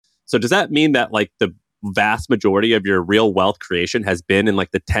So does that mean that like the vast majority of your real wealth creation has been in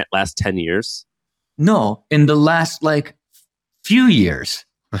like the last 10 years? No, in the last like few years.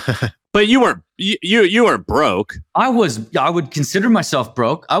 But you weren't broke. I would consider myself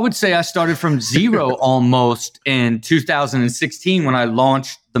broke. I would say I started from zero almost in 2016 when I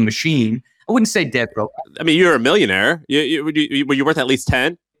launched the machine. I wouldn't say dead broke. I mean, you're a millionaire. Were you worth at least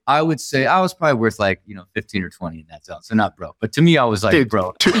 10? I would say I was probably worth like, 15 or 20 in that zone. So not broke. But to me, I was like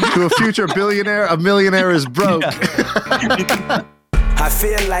broke. To a future billionaire, a millionaire is broke. I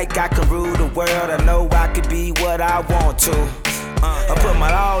feel like I can rule the world. I know I could be what I want to. I put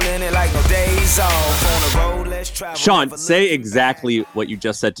my all in it like no days off. On the road, let's travel. Sean, say exactly what you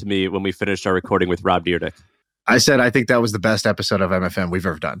just said to me when we finished our recording with Rob Dyrdek. I said I think that was the best episode of MFM we've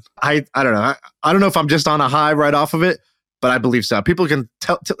ever done. I don't know. I don't know if I'm just on a high right off of it, but I believe so. People can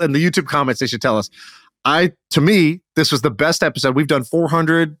tell in the YouTube comments. They should tell us. To me, this was the best episode. We've done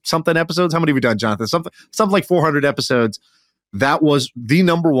 400 something episodes. How many have we done, Jonathan? Something like 400 episodes. That was the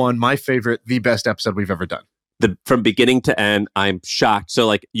number one, my favorite, the best episode we've ever done. From beginning to end, I'm shocked. So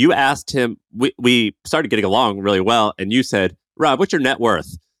like you asked him, we started getting along really well. And you said, Rob, what's your net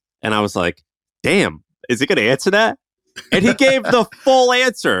worth? And I was like, damn, is he going to answer that? And he gave the full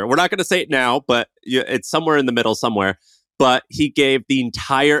answer. We're not going to say it now, but it's somewhere in the middle somewhere. But he gave the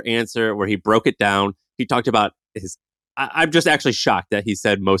entire answer where he broke it down. He talked about I'm just actually shocked that he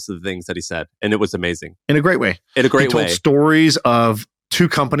said most of the things that he said. And it was amazing. In a great way. In a great way. He told stories of 2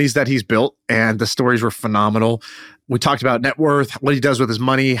 companies that he's built, and the stories were phenomenal. We talked about net worth, what he does with his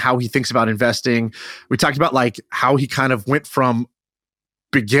money, how he thinks about investing. We talked about like how he kind of went from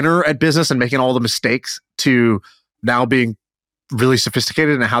beginner at business and making all the mistakes to now being really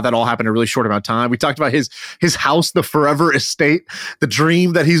sophisticated, and how that all happened in a really short amount of time. We talked about his house, the forever estate, the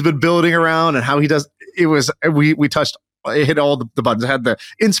dream that he's been building around, and how he does. It was we touched. It hit all the buttons. It had the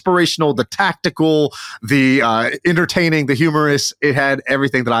inspirational, the tactical, the entertaining, the humorous. It had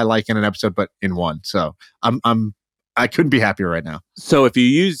everything that I like in an episode, but in one. So I couldn't be happier right now. So if you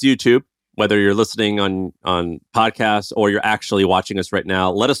use YouTube, whether you're listening on podcasts or you're actually watching us right now,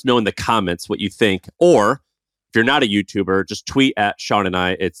 let us know in the comments what you think. Or if you're not a YouTuber, just tweet at Sean and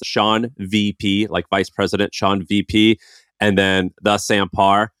I. It's Sean VP, like Vice President Sean VP, and then the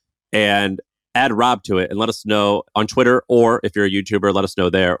Sampar, and add Rob to it and let us know on Twitter, or if you're a YouTuber, let us know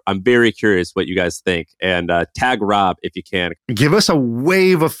there. I'm very curious what you guys think, and tag Rob if you can. Give us a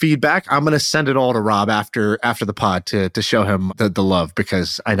wave of feedback. I'm going to send it all to Rob after the pod to show him the love,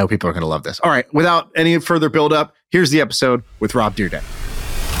 because I know people are going to love this. All right, without any further build up, here's the episode with Rob Dyrdek.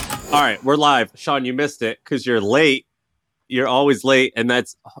 All right, we're live. Sean, you missed it because you're late. You're always late, and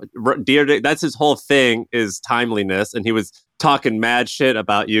that's Dyrdek. That's his whole thing, is timeliness, and he was talking mad shit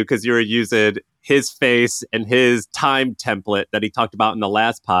about you because you were using his face and his time template that he talked about in the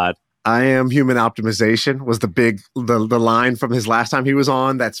last pod. I am human optimization was the line from his last time he was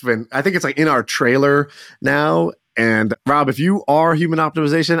on. That's been, I think it's like in our trailer now. And Rob, if you are human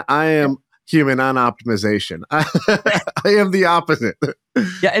optimization, I am human non-optimization. I am the opposite.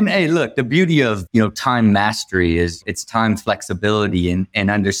 Yeah. And hey, look, the beauty of, time mastery is its time flexibility and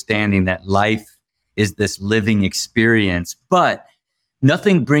understanding that life is this living experience. But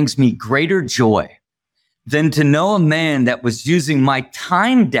nothing brings me greater joy than to know a man that was using my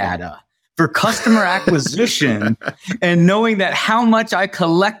time data for customer acquisition and knowing that how much I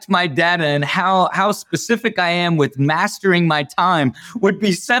collect my data and how specific I am with mastering my time would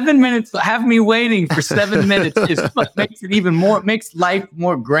be 7 minutes. Have me waiting for 7 minutes is what makes it even more, makes life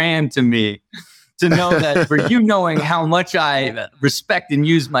more grand to me. To know that for you knowing how much I respect and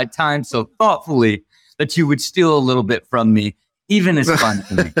use my time so thoughtfully that you would steal a little bit from me, even is fun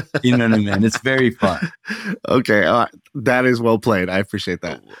to me. You know what I mean? It's very fun. Okay. That is well played. I appreciate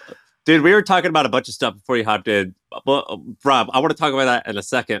that. Dude, we were talking about a bunch of stuff before you hopped in. Well, Rob, I want to talk about that in a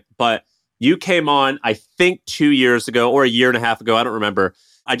second, but you came on, I think 2 years ago or a year and a half ago. I don't remember.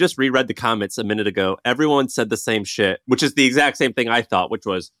 I just reread the comments a minute ago. Everyone said the same shit, which is the exact same thing I thought, which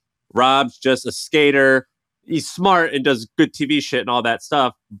was Rob's just a skater. He's smart and does good TV shit and all that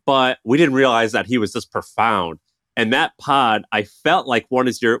stuff, but we didn't realize that he was this profound. And that pod, I felt like it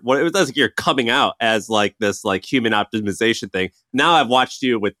was like you're coming out as like this like human optimization thing. Now I've watched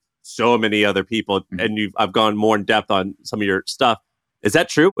you with so many other people, and I've gone more in depth on some of your stuff. Is that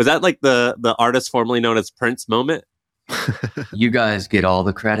true? Was that like the artist formerly known as Prince moment? You guys get all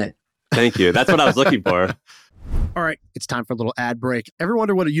the credit. Thank you. That's what I was looking for. All right, it's time for a little ad break. Ever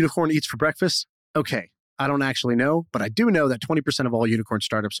wonder what a unicorn eats for breakfast? Okay, I don't actually know, but I do know that 20% of all unicorn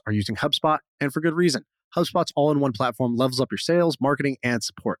startups are using HubSpot, and for good reason. HubSpot's all-in-one platform levels up your sales, marketing, and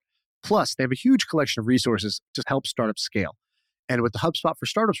support. Plus, they have a huge collection of resources to help startups scale. And with the HubSpot for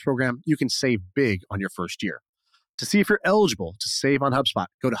Startups program, you can save big on your first year. To see if you're eligible to save on HubSpot,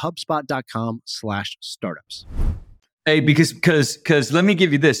 go to HubSpot.com/startups. Hey, because let me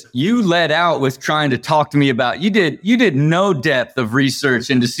give you this. You led out with trying to talk to me about, you did no depth of research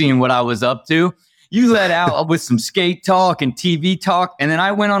into seeing what I was up to. You led out with some skate talk and TV talk. And then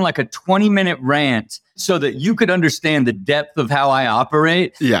I went on like a 20-minute rant so that you could understand the depth of how I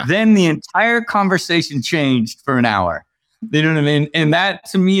operate. Yeah. Then the entire conversation changed for an hour. You know what I mean? And that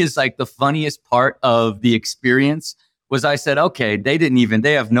to me is like the funniest part of the experience was I said, okay, they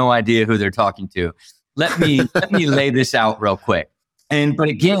have no idea who they're talking to. Let me lay this out real quick. But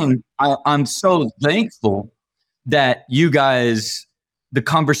again, I'm so thankful that you guys, the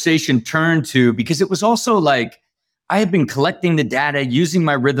conversation turned to, because it was also like, I had been collecting the data using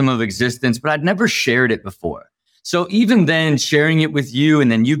my rhythm of existence, but I'd never shared it before. So even then sharing it with you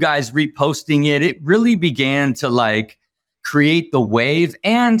and then you guys reposting it, it really began to like create the wave.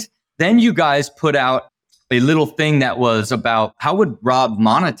 And then you guys put out a little thing that was about how would Rob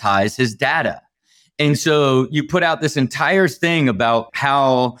monetize his data? And so you put out this entire thing about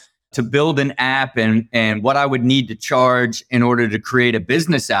how to build an app and what I would need to charge in order to create a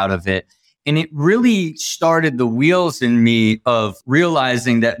business out of it. And it really started the wheels in me of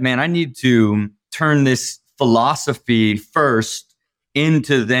realizing that, man, I need to turn this philosophy first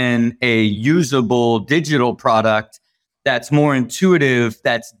into then a usable digital product that's more intuitive,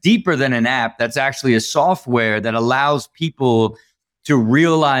 that's deeper than an app, that's actually a software that allows people to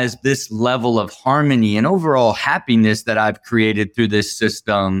realize this level of harmony and overall happiness that I've created through this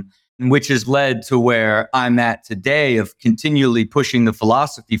system, which has led to where I'm at today of continually pushing the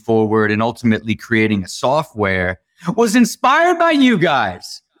philosophy forward and ultimately creating a software, was inspired by you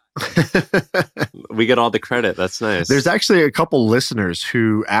guys. We get all the credit. That's nice. There's actually a couple listeners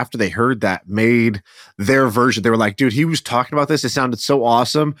who, after they heard that, made their version. They were like, dude, he was talking about this. It sounded so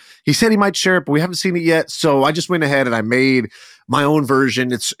awesome. He said he might share it, but we haven't seen it yet. So I just went ahead and I made my own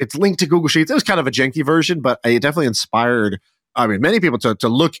version. It's linked to Google Sheets. It was kind of a janky version, but it definitely inspired, many people to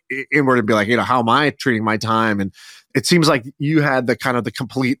look inward and be like, how am I treating my time? And it seems like you had the kind of the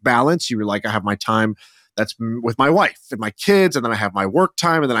complete balance. You were like, I have my time that's with my wife and my kids, and then I have my work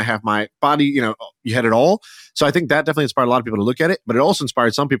time, and then I have my body, you had it all. So I think that definitely inspired a lot of people to look at it, but it also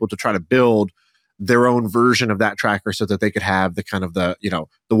inspired some people to try to build their own version of that tracker so that they could have the kind of the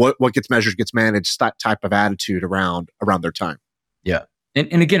what gets measured gets managed type of attitude around their time. Yeah.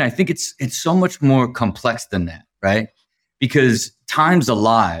 And again, I think it's so much more complex than that, right? Because time's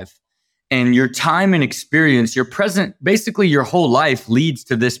alive and your time and experience, your present, basically your whole life leads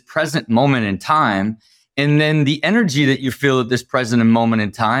to this present moment in time. And then the energy that you feel at this present moment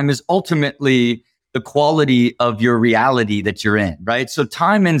in time is ultimately the quality of your reality that you're in, right? So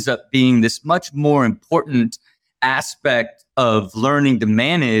time ends up being this much more important aspect of learning to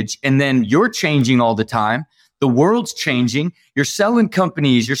manage. And then you're changing all the time. The world's changing. You're selling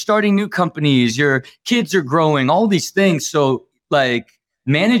companies. You're starting new companies. Your kids are growing, all these things. So like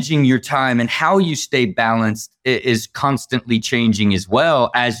managing your time and how you stay balanced is constantly changing as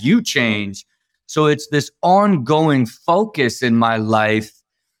well as you change. So it's this ongoing focus in my life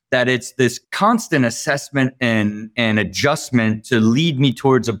that it's this constant assessment and adjustment to lead me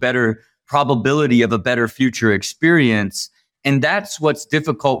towards a better probability of a better future experience. And that's what's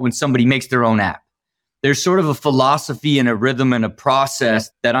difficult when somebody makes their own app. There's sort of a philosophy and a rhythm and a process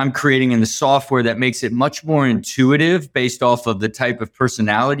that I'm creating in the software that makes it much more intuitive based off of the type of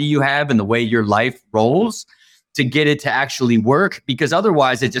personality you have and the way your life rolls to get it to actually work. Because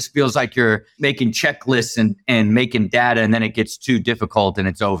otherwise it just feels like you're making checklists and making data, and then it gets too difficult and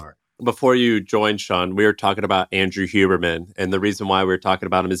it's over. Before you joined, Sean, we were talking about Andrew Huberman. And the reason why we were talking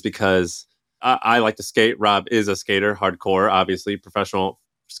about him is because I like to skate. Rob is a skater, hardcore, obviously, professional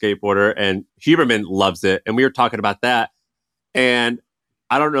skateboarder, and Huberman loves it. And we were talking about that. And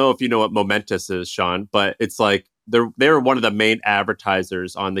I don't know if you know what Momentous is, Sean, but it's like they're one of the main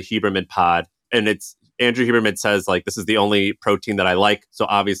advertisers on the Huberman pod. And it's Andrew Huberman says, like, this is the only protein that I like. So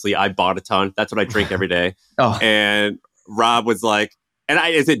obviously I bought a ton. That's what I drink every day. And Rob was like,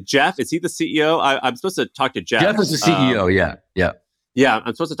 is it Jeff? Is he the CEO? I'm supposed to talk to Jeff. Jeff is the CEO. Yeah.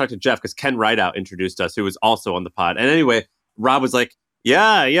 I'm supposed to talk to Jeff because Ken Rideout introduced us, who was also on the pod. And anyway, Rob was like,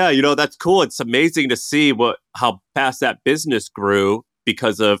 yeah, that's cool. It's amazing to see how fast that business grew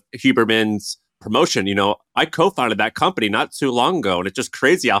because of Huberman's promotion. I co-founded that company not too long ago, and it's just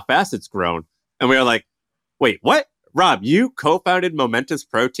crazy how fast it's grown. And we were like, wait, what? Rob, you co-founded Momentous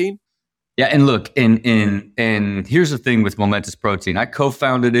Protein? Yeah, and look, and here's the thing with Momentous Protein. I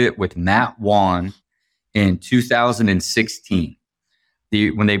co-founded it with Matt Wan in 2016.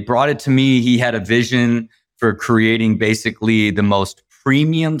 When they brought it to me, he had a vision for creating basically the most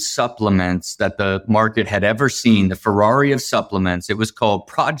premium supplements that the market had ever seen, the Ferrari of supplements. It was called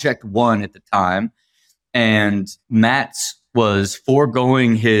Project One at the time. And Matt was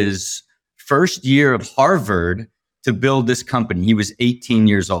foregoing his first year of Harvard to build this company. He was 18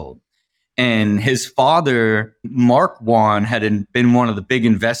 years old. And his father, Mark Wan, had been one of the big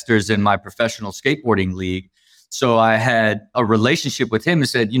investors in my professional skateboarding league. So I had a relationship with him and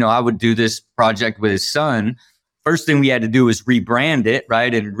said, I would do this project with his son. First thing we had to do was rebrand it,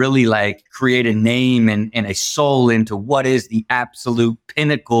 right? And really like create a name and a soul into what is the absolute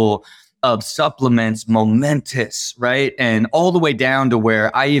pinnacle of supplements, momentous, right? And all the way down to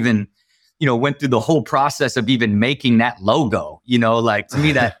where I even, went through the whole process of even making that logo, like to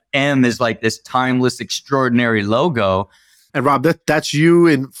me, that M is like this timeless, extraordinary logo. And Rob, that's you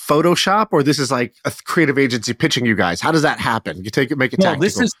in Photoshop, or this is like a creative agency pitching you guys? How does that happen? You take it, make it tactical.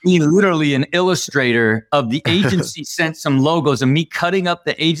 This is me, literally an illustrator of the agency sent some logos and me cutting up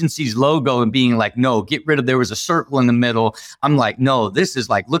the agency's logo and being like, no, get rid of, there was a circle in the middle. I'm like, no, this is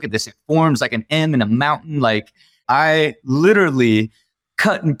like, look at this. It forms like an M in a mountain. Like I literally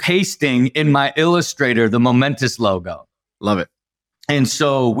cut and pasting in my Illustrator, the momentous logo. Love it. And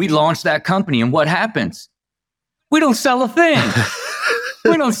so we launched that company, and what happens? We don't sell a thing.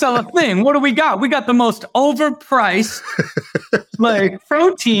 We don't sell a thing. What do we got? We got the most overpriced like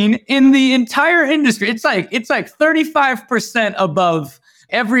protein in the entire industry. It's like 35% above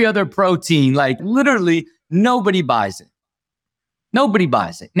every other protein. Like literally nobody buys it. Nobody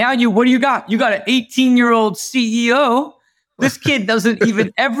buys it. Now what do you got? You got an 18-year-old CEO. This kid doesn't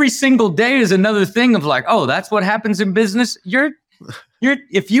even, every single day is another thing of like, oh, that's what happens in business.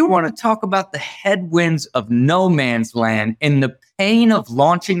 If you want to talk about the headwinds of no man's land and the pain of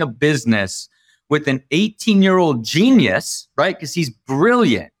launching a business with an 18-year-old genius, right? Because he's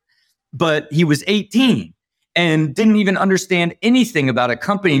brilliant, but he was 18 and didn't even understand anything about a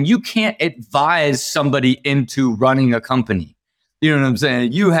company. And you can't advise somebody into running a company. You know what I'm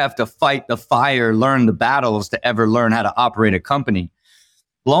saying? You have to fight the fire, learn the battles to ever learn how to operate a company.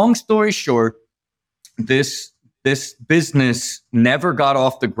 Long story short, this business never got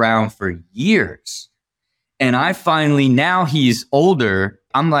off the ground for years. And I finally, now he's older,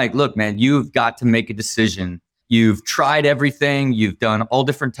 I'm like, look, man, you've got to make a decision. You've tried everything. You've done all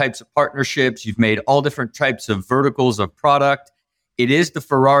different types of partnerships. You've made all different types of verticals of product. It is the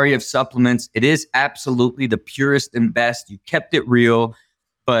Ferrari of supplements. It is absolutely the purest and best. You kept it real,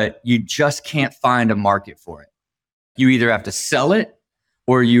 but you just can't find a market for it. You either have to sell it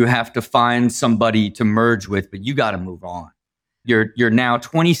or you have to find somebody to merge with, but you got to move on. You're now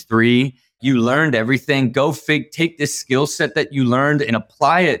 23. You learned everything. Take this skill set that you learned and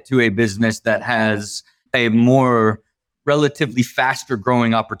apply it to a business that has a more relatively faster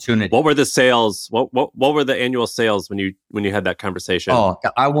growing opportunity. What were the sales? What were the annual sales when you had that conversation? Oh,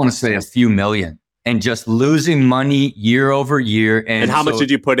 I want to say a few million, and just losing money year over year. And how much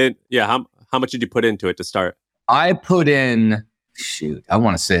did you put in? Yeah, how much did you put into it to start? I put in, I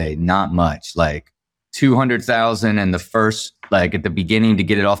want to say not much, like 200,000 in the first, like at the beginning to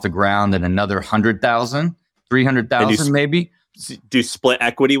get it off the ground, and another 100,000, 300,000 maybe. Do you split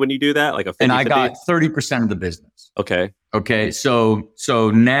equity when you do that? Like a 50-50? And I got 30% of the business. Okay.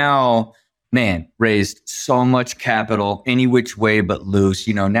 So now, man, raised so much capital any which way but loose.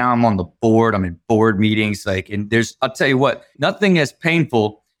 Now I'm on the board. I'm in board meetings. And I'll tell you what, nothing as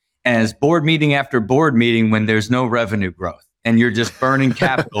painful as board meeting after board meeting when there's no revenue growth and you're just burning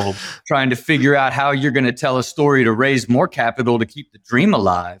capital, trying to figure out how you're going to tell a story to raise more capital to keep the dream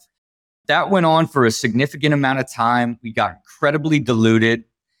alive. That went on for a significant amount of time. We got incredibly diluted.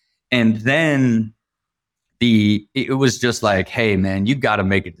 And then it was just like, hey, man, you got to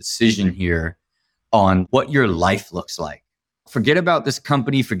make a decision here on what your life looks like. Forget about this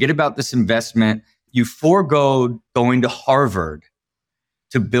company. Forget about this investment. You forego going to Harvard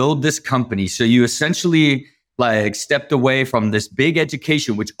to build this company. So you essentially stepped away from this big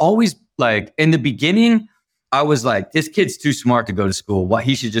education, which always in the beginning, I was like, this kid's too smart to go to school. Why?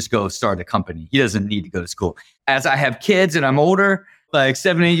 He should just go start a company. He doesn't need to go to school. As I have kids and I'm older,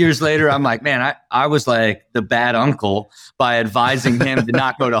 7, 8 years later, I'm like, man, I was like the bad uncle by advising him to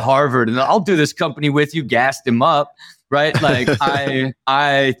not go to Harvard. And I'll do this company with you, gassed him up, right?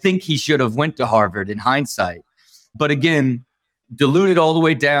 I think he should have went to Harvard in hindsight. But again, diluted all the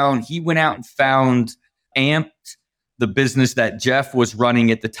way down. He went out and found Amped, the business that Jeff was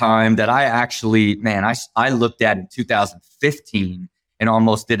running at the time that I actually, I looked at in 2015 and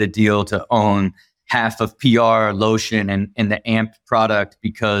almost did a deal to own half of PR, Lotion, and the Amped product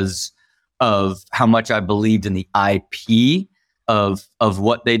because of how much I believed in the IP of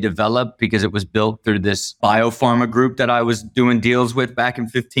what they developed because it was built through this biopharma group that I was doing deals with back in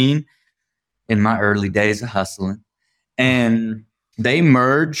 15 in my early days of hustling. And they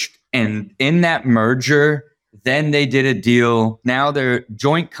merged, and in that merger, then they did a deal. Now they're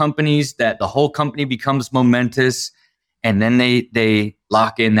joint companies that the whole company becomes momentous. And then they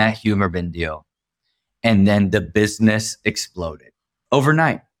lock in that humor bin deal. And then the business exploded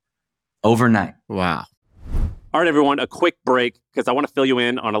overnight. Wow. All right, everyone, a quick break because I want to fill you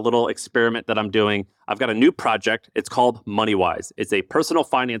in on a little experiment that I'm doing. I've got a new project. It's called MoneyWise. It's a personal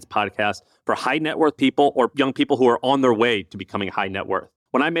finance podcast for high net worth people or young people who are on their way to becoming high net worth.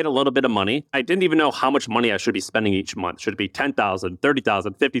 When I made a little bit of money, I didn't even know how much money I should be spending each month. Should it be $10,000,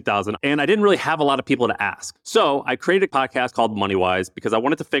 $30,000, $50,000? And I didn't really have a lot of people to ask. So I created a podcast called MoneyWise because I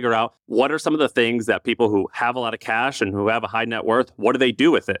wanted to figure out what are some of the things that people who have a lot of cash and who have a high net worth, what do they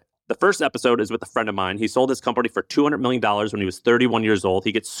do with it? The first episode is with a friend of mine. He sold his company for $200 million when he was 31 years old.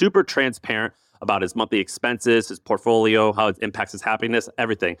 He gets super transparent about his monthly expenses, his portfolio, how it impacts his happiness,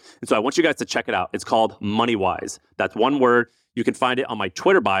 everything. And so I want you guys to check it out. It's called MoneyWise. That's one word. You can find it on my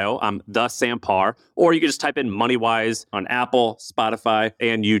Twitter bio. I'm the Sam Parr, or you can just type in MoneyWise on Apple, Spotify,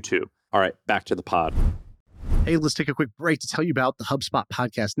 and YouTube. All right, back to the pod. Hey, let's take a quick break to tell you about the HubSpot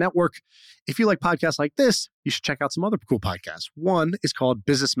Podcast Network. If you like podcasts like this, you should check out some other cool podcasts. One is called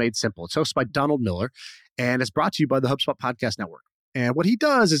Business Made Simple. It's hosted by Donald Miller, and it's brought to you by the HubSpot Podcast Network. And what he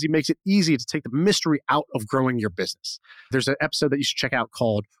does is he makes it easy to take the mystery out of growing your business. There's an episode that you should check out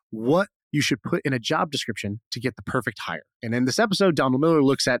called What You Should Put in a Job Description to Get the Perfect Hire. And in this episode, Donald Miller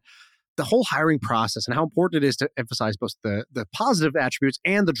looks at the whole hiring process and how important it is to emphasize both the positive attributes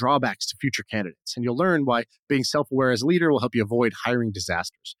and the drawbacks to future candidates. And you'll learn why being self-aware as a leader will help you avoid hiring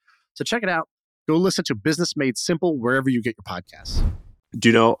disasters. So check it out. Go listen to Business Made Simple wherever you get your podcasts. Do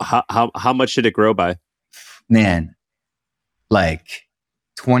you know how much did it grow by? Man, like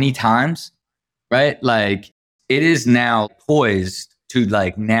 20 times, right? Like it is now poised to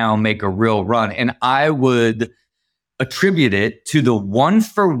like now make a real run. And I would attribute it to the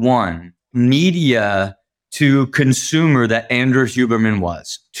one-for-one media to consumer that Andrew Huberman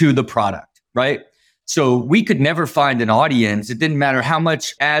was to the product, right? So we could never find an audience. It didn't matter how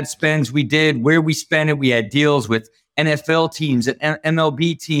much ad spends we did, where we spent it. We had deals with NFL teams and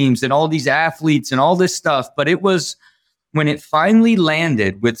MLB teams and all these athletes and all this stuff. But it was when it finally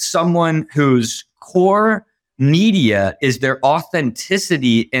landed with someone whose core media is their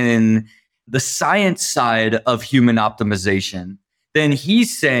authenticity in the science side of human optimization, then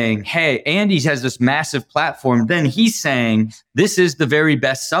he's saying, hey, Andy has this massive platform. Then he's saying, this is the very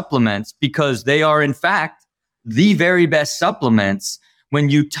best supplements because they are, in fact, the very best supplements. When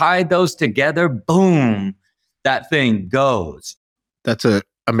you tie those together, boom, that thing goes. That's an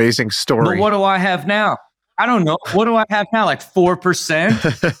amazing story. But what do I have now? I don't know. What do I have now? Like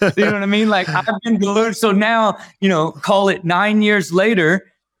 4%? You know what I mean? Like I've been glued. So now, call it 9 years later,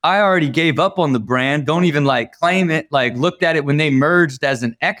 I already gave up on the brand. Don't even like claim it. Like looked at it when they merged as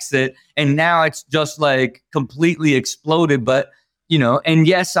an exit. And now it's just like completely exploded. But, and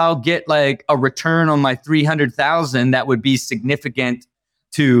yes, I'll get like a return on my 300,000 that would be significant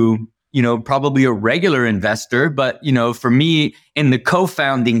to, probably a regular investor. But, for me in the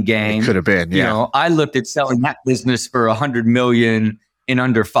co-founding game, it could have been, yeah. I looked at selling that business for 100 million in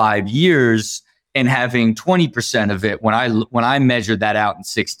under 5 years and having 20% of it when I measured that out in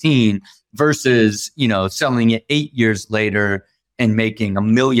 16 versus, selling it 8 years later and making $1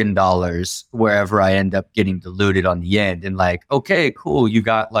 million wherever I end up getting diluted on the end. And like, okay, cool. You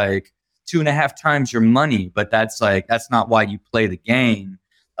got like 2.5 times your money, but that's not why you play the game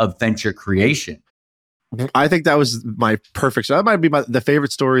of venture creation. I think that was my perfect. So that might be the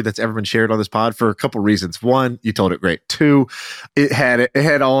favorite story that's ever been shared on this pod for a couple reasons. One, you told it great. Two, it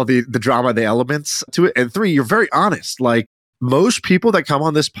had all the drama, the elements to it. And three, you're very honest. Like most people that come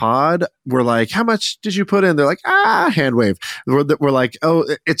on this pod were like, how much did you put in? They're like, hand wave. We're like, oh,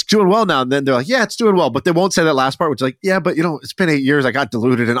 it's doing well now. And then they're like, yeah, it's doing well. But they won't say that last part, which is like, yeah, but it's been 8 years. I got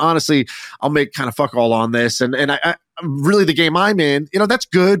diluted. And honestly, I'll make kind of fuck all on this. And I really the game I'm in, that's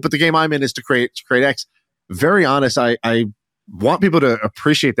good. But the game I'm in is to create X. Very honest. I want people to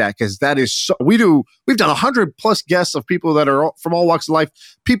appreciate that because that is so, we've done 100+ guests of people that are from all walks of life,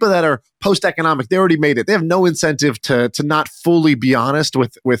 people that are post-economic. They already made it. They have no incentive to not fully be honest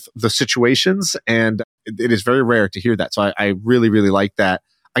with the situations. And it is very rare to hear that. So I really, really like that.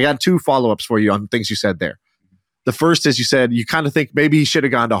 I got 2 follow-ups for you on things you said there. The first is you said you kind of think maybe he should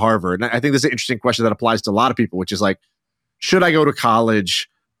have gone to Harvard. And I think this is an interesting question that applies to a lot of people, which is like, should I go to college?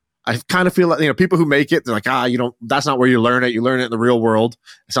 I kind of feel like, people who make it, they're like, that's not where you learn it. You learn it in the real world.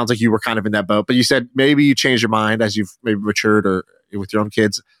 It sounds like you were kind of in that boat, but you said maybe you changed your mind as you've maybe matured or with your own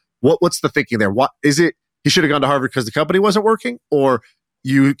kids. What's the thinking there? What is it? He should have gone to Harvard because the company wasn't working, or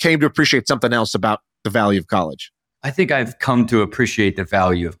you came to appreciate something else about the value of college? I think I've come to appreciate the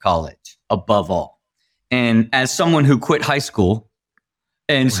value of college above all. And as someone who quit high school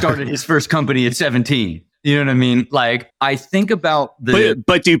and started his first company at 17, you know what I mean? Like, I think about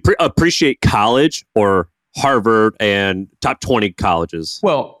But do you appreciate college or Harvard and top 20 colleges?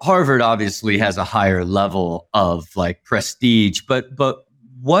 Well, Harvard obviously has a higher level of like prestige, but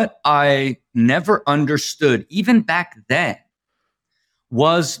what I never understood, even back then,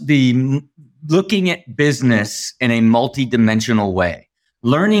 was the looking at business in a multidimensional way,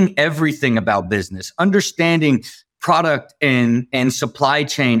 learning everything about business, understanding product and supply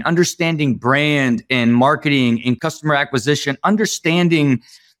chain, understanding brand and marketing and customer acquisition, understanding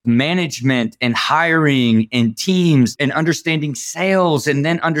management and hiring and teams, and understanding sales, and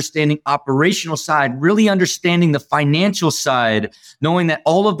then understanding operational side, really understanding the financial side, knowing that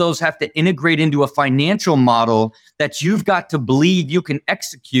all of those have to integrate into a financial model that you've got to believe you can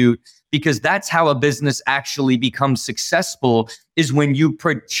execute, because that's how a business actually becomes successful, is when you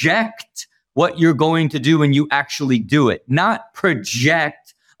project what you're going to do and you actually do it, not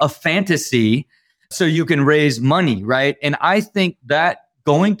project a fantasy so you can raise money, right? And I think that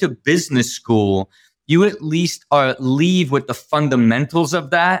going to business school, you at least leave with the fundamentals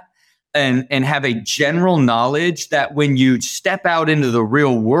of that and have a general knowledge that when you step out into the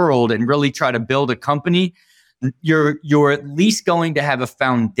real world and really try to build a company, you're at least going to have a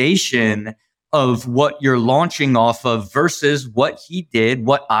foundation of what you're launching off of versus what he did,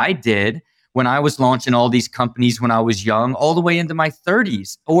 what I did when I was launching all these companies when I was young, all the way into my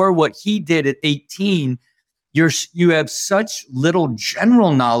 30s, or what he did at 18. You have such little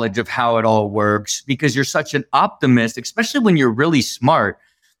general knowledge of how it all works because you're such an optimist, especially when you're really smart.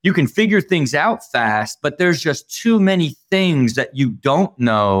 You can figure things out fast, but there's just too many things that you don't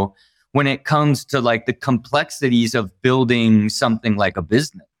know when it comes to like the complexities of building something like a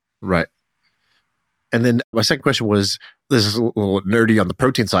business. Right. And then my second question was, this is a little nerdy on the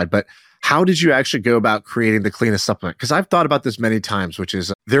protein side, but how did you actually go about creating the cleanest supplement? Because I've thought about this many times, which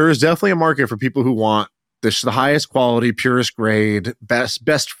is there is definitely a market for people who want the highest quality, purest grade,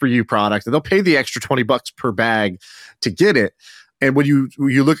 best for you product, and they'll pay the extra $20 per bag to get it. And when you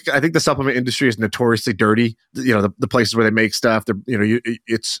look, I think the supplement industry is notoriously dirty. The places where they make stuff,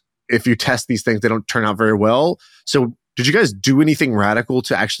 it's if you test these things, they don't turn out very well. So, did you guys do anything radical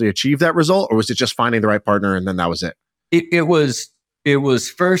to actually achieve that result, or was it just finding the right partner and then that was it? It was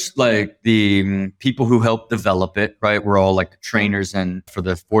first like the people who helped develop it, right? We're all like trainers and for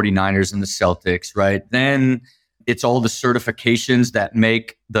the 49ers and the Celtics, right? Then it's all the certifications that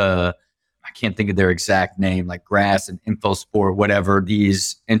make I can't think of their exact name, like Grass and InfoSport, whatever,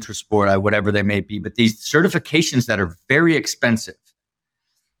 these Intrasport, whatever they may be, but these certifications that are very expensive,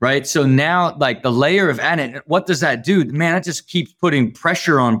 right? So now like the layer of added, what does that do? Man, that just keeps putting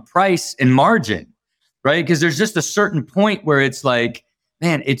pressure on price and margin. Right? Because there's just a certain point where it's like,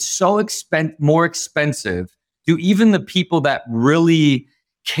 man, it's so more expensive. Do even the people that really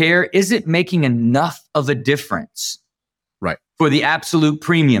care, is it making enough of a difference? Right. For the absolute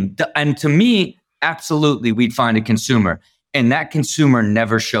premium? And to me, absolutely, we'd find a consumer. And that consumer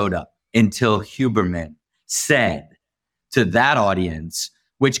never showed up until Huberman said to that audience,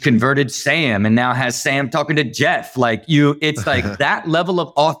 which converted Sam and now has Sam talking to Jeff. It's like that level of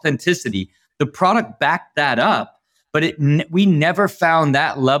authenticity. The product backed that up, but we never found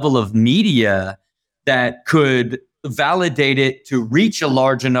that level of media that could validate it to reach a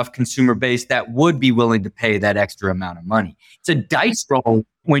large enough consumer base that would be willing to pay that extra amount of money. It's a dice roll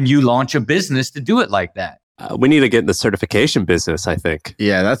when you launch a business to do it like that. We need to get in the certification business, I think.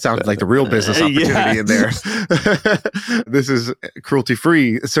 Yeah, that sounds like the real business opportunity in there. This is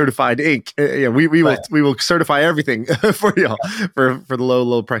cruelty-free certified ink. We will certify everything for y'all for the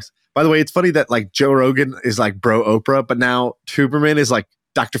low price. By the way, it's funny that like Joe Rogan is like bro Oprah, but now Huberman is like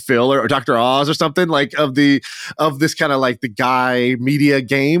Dr. Phil or Dr. Oz or something like of this kind of like the guy media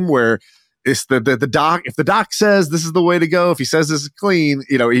game where it's the doc. If the doc says this is the way to go, if he says this is clean,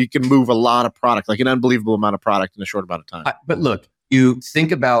 he can move a lot of product, like an unbelievable amount of product in a short amount of time. But look, you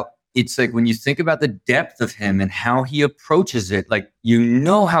think about, it's like when you think about the depth of him and how he approaches it, like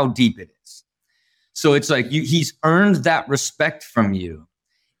how deep it is. So it's like he's earned that respect from you.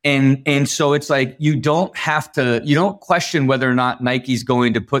 And so it's like you don't question whether or not Nike's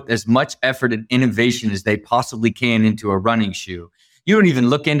going to put as much effort and innovation as they possibly can into a running shoe. You don't even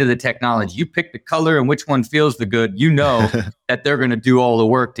look into the technology. You pick the color and which one feels the good. You know that they're going to do all the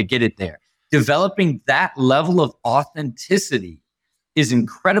work to get it there. Developing that level of authenticity is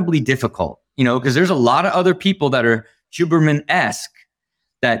incredibly difficult, because there's a lot of other people that are Huberman-esque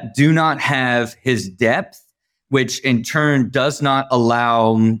that do not have his depth, which in turn does not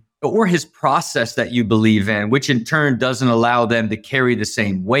allow, or his process that you believe in, which in turn doesn't allow them to carry the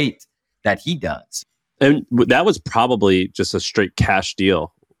same weight that he does. And that was probably just a straight cash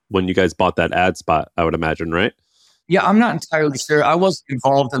deal when you guys bought that ad spot, I would imagine, right? Yeah, I'm not entirely sure. I wasn't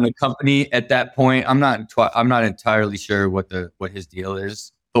involved in the company at that point. I'm not entirely sure what his deal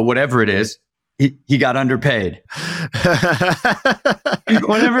is, but whatever it is, he got underpaid.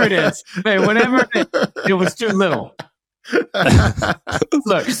 Whatever it is, it was too little.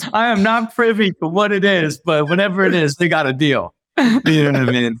 Look, I am not privy to what it is, but whatever it is, they got a deal. You know what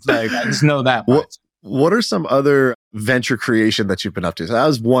I mean? It's like, I just know that much. What are some other venture creation that you've been up to? So that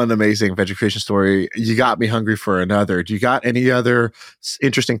was one amazing venture creation story. You got me hungry for another. Do you got any other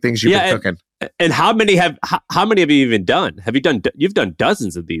interesting things you've been cooking? And how many have you even done? You've done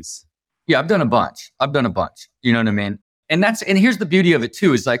dozens of these. Yeah, I've done a bunch. You know what I mean? And here's the beauty of it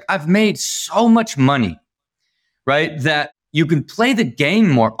too, is like, I've made so much money, right? That you can play the game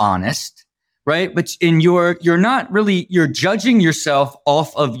more honest, right? But you're judging yourself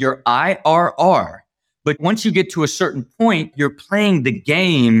off of your IRR. But once you get to a certain point, you're playing the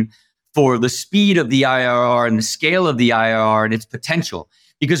game for the speed of the IRR and the scale of the IRR and its potential.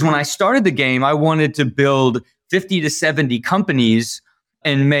 Because when I started the game, I wanted to build 50 to 70 companies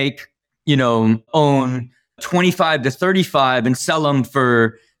and own 25 to 35 and sell them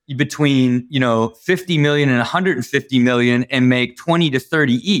for between, 50 million and 150 million and make 20 to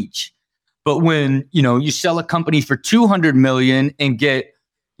 30 each. But when, you sell a company for 200 million and get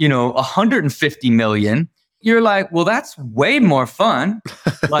 150 million, you're like, well, that's way more fun.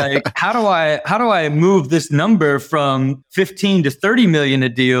 Like, how do I move this number from 15 to 30 million a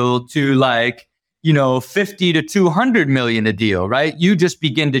deal to 50 to 200 million a deal, right? You just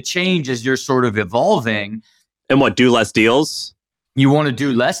begin to change as you're sort of evolving. And do less deals? You want to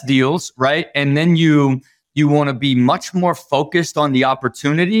do less deals, right? And then you want to be much more focused on the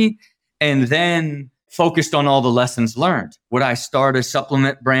opportunity and then focused on all the lessons learned. Would I start a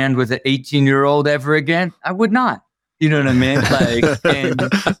supplement brand with an 18-year-old ever again? I would not. You know what I mean?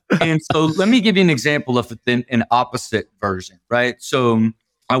 And so let me give you an example of an opposite version, right? So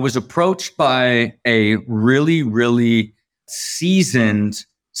I was approached by a really, really seasoned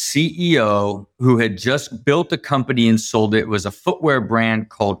CEO who had just built a company and sold it. It was a footwear brand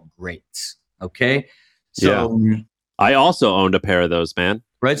called Greats. Okay. So yeah. I also owned a pair of those, man.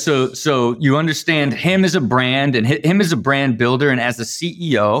 Right. So you understand him as a brand and him as a brand builder and as a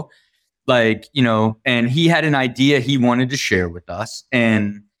CEO, and he had an idea he wanted to share with us,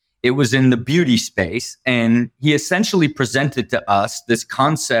 and it was in the beauty space. And he essentially presented to us this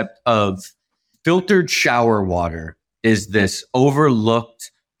concept of filtered shower water is this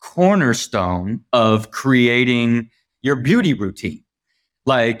overlooked cornerstone of creating your beauty routine.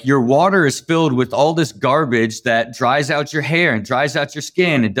 Like, your water is filled with all this garbage that dries out your hair and dries out your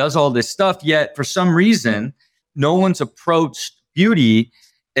skin and does all this stuff. Yet for some reason, no one's approached beauty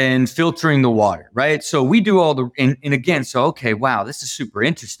and filtering the water, right? So we do and again, okay, wow, this is super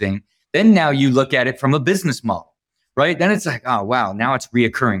interesting. Then now you look at it from a business model, right? Then it's like, oh, wow, now it's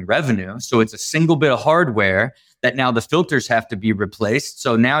reoccurring revenue. So it's a single bit of hardware that now the filters have to be replaced.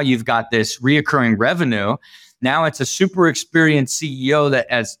 So now you've got this reoccurring revenue. Now it's a super experienced CEO that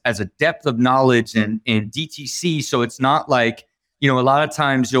has a depth of knowledge in DTC. So it's not like, a lot of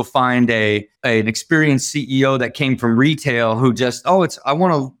times you'll find an experienced CEO that came from retail who just, I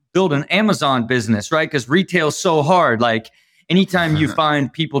want to build an Amazon business, right? Because retail's so hard. Like, anytime you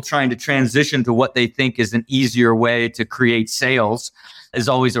find people trying to transition to what they think is an easier way to create sales is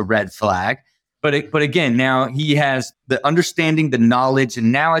always a red flag. But again, now he has the understanding, the knowledge,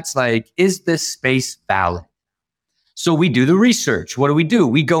 and now it's like, is this space valid? So we do the research. What do?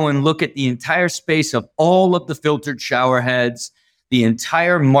 We go and look at the entire space of all of the filtered shower heads, the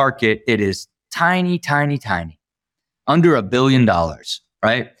entire market. It is tiny, tiny, tiny, under $1 billion,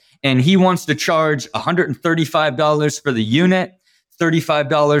 right? And he wants to charge $135 for the unit,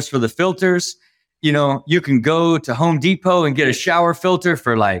 $35 for the filters. You can go to Home Depot and get a shower filter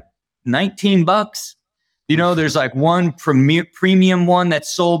for like $19. There's like one premium one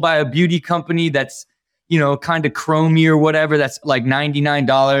that's sold by a beauty company that's, kind of chromey or whatever. That's like $99,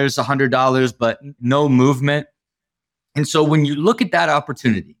 $100, but no movement. And so when you look at that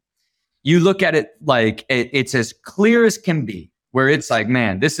opportunity, you look at it like it's as clear as can be, where it's like,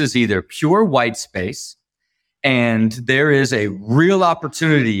 man, this is either pure white space And there is a real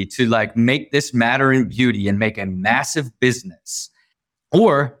opportunity to like make this matter in beauty and make a massive business,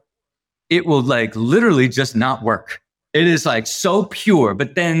 or it will like literally just not work. It is like so pure.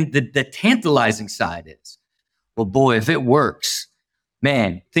 But then the tantalizing side is, well, boy, if it works,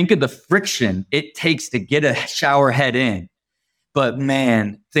 man, think of the friction it takes to get a shower head in. But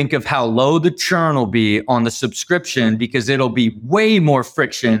man, think of how low the churn will be on the subscription, because it'll be way more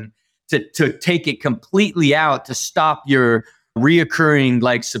friction to take it completely out, to stop your reoccurring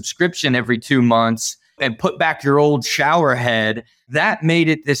like subscription every 2 months and put back your old shower head. That made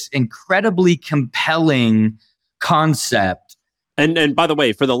it this incredibly compelling concept. And by the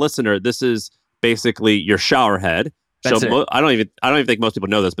way, for the listener, this is basically your shower head. That's it. I don't even think most people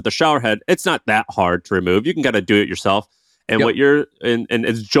know this, but the shower head, it's not that hard to remove. You can kind of do it yourself. And what you're and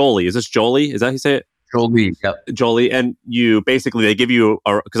it's Jolie. Is this Jolie? Is that how you say it? Jolie. Yep. Jolie. And you basically, they give you,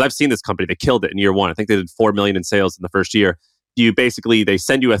 because I've seen this company, they killed it in year one. I think they did 4 million in sales in the first year. They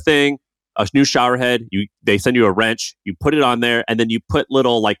send you a thing, a new shower head. They send you a wrench. You put it on there, and then you put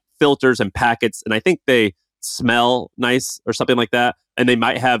little like filters and packets. And I think they smell nice or something like that. And they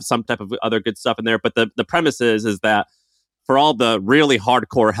might have some type of other good stuff in there. But the premise is that for all the really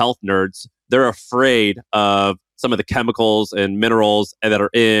hardcore health nerds, they're afraid of some of the chemicals and minerals that are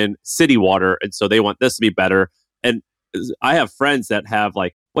in city water. And so they want this to be better. And I have friends that have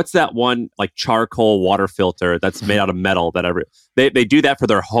like, what's that one like charcoal water filter that's made out of metal that they do that for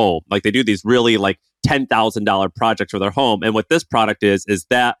their home. Like they do these really like $10,000 projects for their home. And what this product is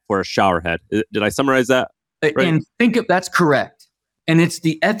that for a shower head. Did I summarize that? Right? And that's correct. And it's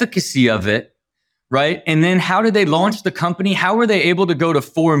the efficacy of it. Right. And then how did they launch the company? How were they able to go to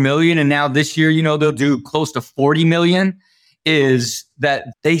 4 million? And now this year, they'll do close to 40 million. Is that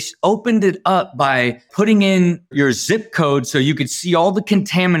they opened it up by putting in your zip code so you could see all the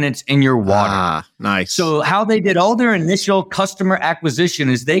contaminants in your water. Ah, nice. So how they did all their initial customer acquisition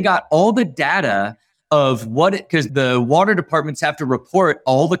is they got all the data of because the water departments have to report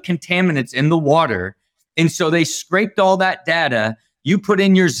all the contaminants in the water. And so they scraped all that data. You put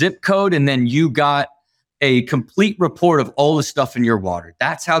in your zip code, and then you got a complete report of all the stuff in your water.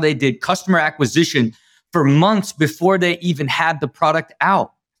 That's how they did customer acquisition for months before they even had the product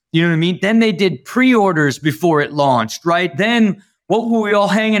out. You know what I mean? Then they did pre-orders before it launched, right? Then what were we all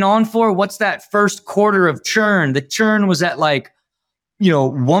hanging on for? What's that first quarter of churn? The churn was at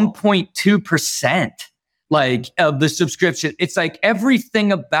 1.2%. Like of the subscription. It's like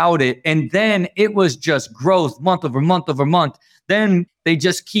everything about it. And then it was just growth month over month over month. Then they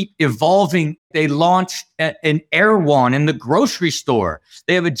just keep evolving. They launched an Air Wand in the grocery store.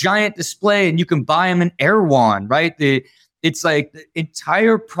 They have a giant display and you can buy them an Air Wand, right? It's like the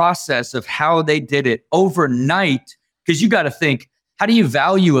entire process of how they did it overnight. Because you got to think, how do you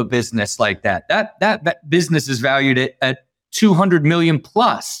value a business like that? That business is valued at 200 million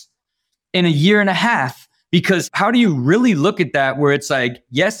plus in a year and a half. Because how do you really look at that where it's like,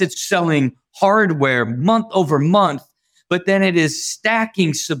 yes, it's selling hardware month over month, but then it is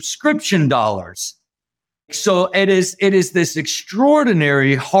stacking subscription dollars. So it is this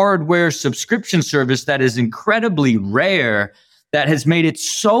extraordinary hardware subscription service that is incredibly rare, that has made it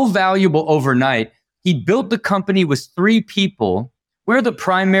so valuable overnight. He built the company with 3 people. We're the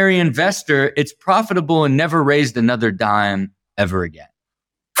primary investor. It's profitable and never raised another dime ever again.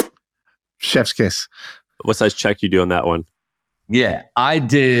 Chef's kiss. What size check you do on that one? Yeah, I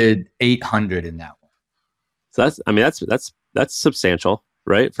did 800 in that one. So that's substantial,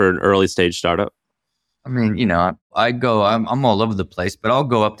 right? For an early stage startup. I mean, I'm all over the place, but I'll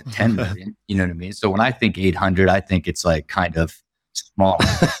go up to 10 million. You know what I mean? So when I think 800, I think it's like kind of small.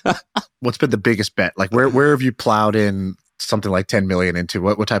 What's been the biggest bet? Like where have you plowed in something like 10 million into?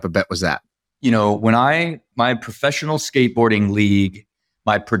 What type of bet was that? When my professional skateboarding league,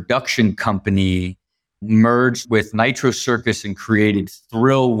 my production company merged with Nitro Circus and created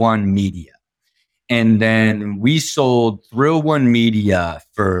Thrill One Media. And then we sold Thrill One Media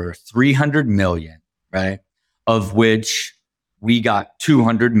for 300 million, right? Of which we got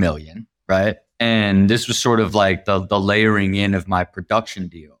 200 million, right? And this was sort of like the layering in of my production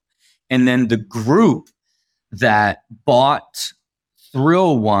deal. And then the group that bought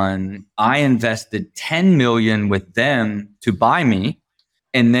Thrill One, I invested 10 million with them to buy me,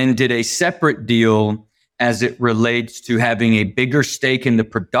 and then did a separate deal as it relates to having a bigger stake in the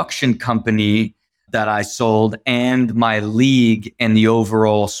production company that I sold and my league and the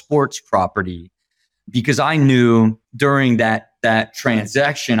overall sports property. Because I knew during that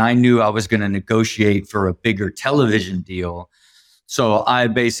transaction, I knew I was going to negotiate for a bigger television deal. So I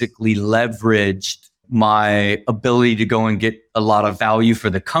basically leveraged my ability to go and get a lot of value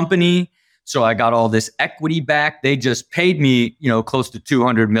for the company, So I got all this equity back. They just paid me, close to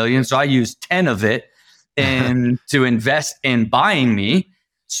 200 million. So I used 10 of it and to invest in buying me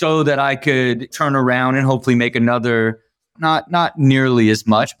so that I could turn around and hopefully make another, not nearly as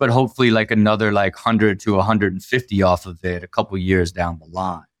much, but hopefully like another like 100 to 150 off of it a couple years down the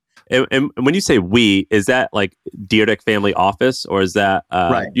line. And when you say we, is that like Dyrdek family office, or is that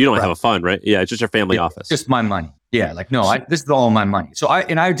right, you don't have a fund, right? Yeah, it's just your family office. Just my money. Yeah, like no, this is all my money. So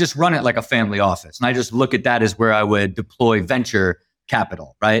I just run it like a family office, and I just look at that as where I would deploy venture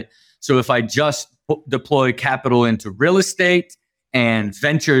capital, right? So if I just deploy capital into real estate and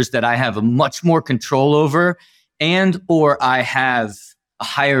ventures that I have a much more control over, and or I have a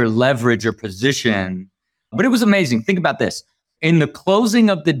higher leverage or position. But it was amazing. Think about this. In the closing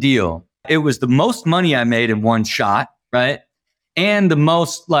of the deal, it was the most money I made in one shot, right? And the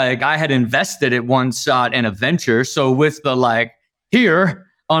most like I had invested at one shot in a venture. So with the like here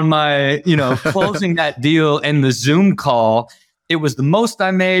on my, closing that deal in the Zoom call, it was the most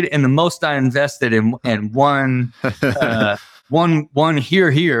I made and the most I invested in one, one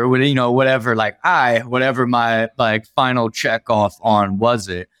here, with, whatever my like final check off on was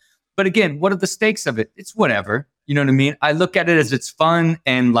it. But again, what are the stakes of it? It's whatever. You know what I mean? I look at it as it's fun,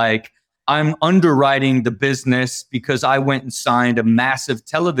 and like I'm underwriting the business because I went and signed a massive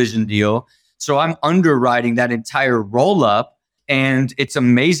television deal. So I'm underwriting that entire roll up, and it's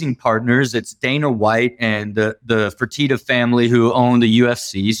amazing partners. It's Dana White and the Fertitta family who own the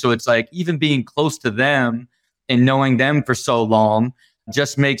UFC. So it's like even being close to them and knowing them for so long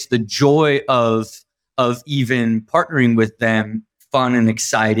just makes the joy of even partnering with them fun and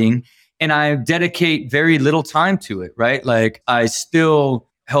exciting. And I dedicate very little time to it, right? Like I still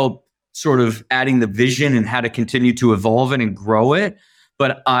help sort of adding the vision and how to continue to evolve it and grow it.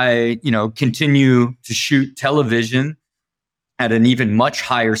 But I, continue to shoot television at an even much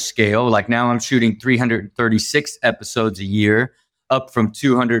higher scale. Like now I'm shooting 336 episodes a year, up from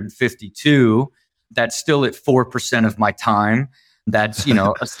 252. That's still at 4% of my time. That's,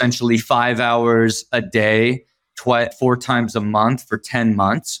 essentially 5 hours a day. 4 times a month for 10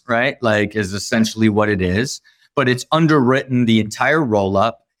 months, right? Like is essentially what it is. But it's underwritten the entire roll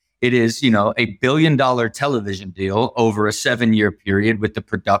up. It is, $1 billion television deal over a 7-year period with the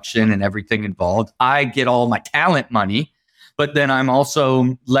production and everything involved. I get all my talent money, but then I'm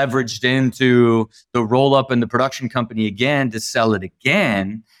also leveraged into the roll up and the production company again to sell it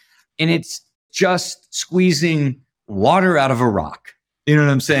again. And it's just squeezing water out of a rock. You know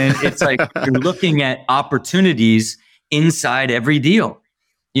what I'm saying? It's like you're looking at opportunities inside every deal.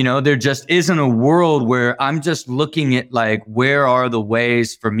 There just isn't a world where I'm just looking at like, where are the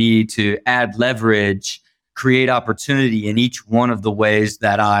ways for me to add leverage, create opportunity in each one of the ways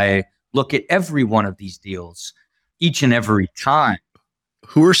that I look at every one of these deals each and every time.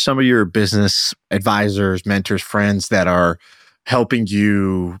 Who are some of your business advisors, mentors, friends that are helping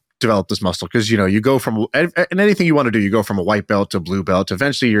you develop this muscle? Because you go from, and anything you want to do, you go from a white belt to blue belt.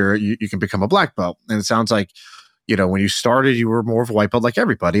 Eventually you can become a black belt. And it sounds like when you started, you were more of a white belt like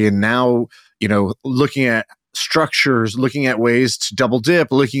everybody, and now looking at structures, looking at ways to double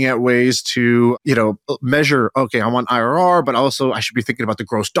dip, looking at ways to measure, okay, I want IRR, but also I should be thinking about the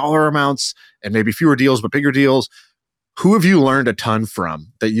gross dollar amounts and maybe fewer deals but bigger deals. Who have you learned a ton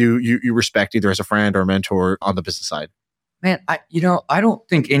from that you respect, either as a friend or a mentor on the business side? Man, I don't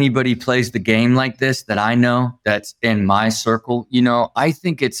think anybody plays the game like this that I know that's in my circle. I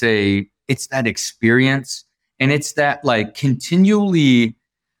think it's that experience, and it's that like continually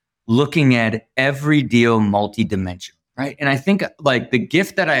looking at every deal multidimensional, right? And I think like the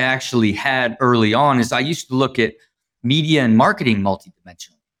gift that I actually had early on is I used to look at media and marketing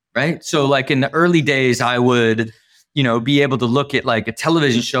multidimensional, right? So like in the early days, I would be able to look at like a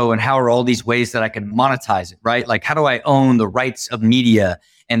television show and how are all these ways that I can monetize it, right? Like how do I own the rights of media?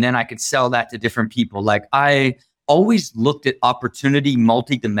 And then I could sell that to different people. Like I always looked at opportunity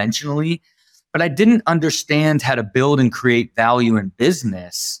multidimensionally, but I didn't understand how to build and create value in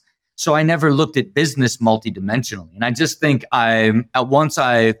business. So I never looked at business multidimensionally. And I just think once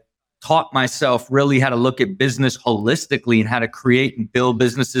I taught myself really how to look at business holistically and how to create and build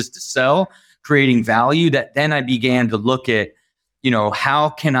businesses to sell, creating value, that then I began to look at, how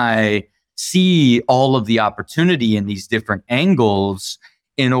can I see all of the opportunity in these different angles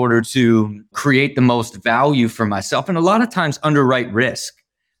in order to create the most value for myself. And a lot of times underwrite risk.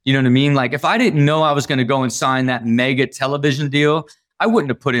 You know what I mean? Like if I didn't know I was going to go and sign that mega television deal, I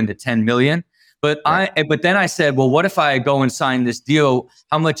wouldn't have put in the 10 million. But then I said, well, what if I go and sign this deal?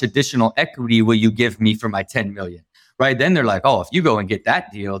 How much additional equity will you give me for my 10 million? Right. Then they're like, oh, if you go and get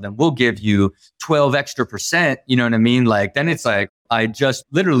that deal, then we'll give you 12 extra %. You know what I mean? Like, then it's like, I just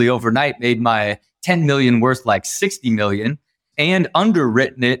literally overnight made my 10 million worth like 60 million and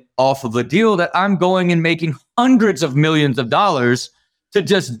underwritten it off of a deal that I'm going and making hundreds of millions of dollars to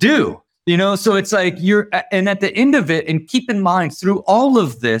just do, So it's like and at the end of it, and keep in mind through all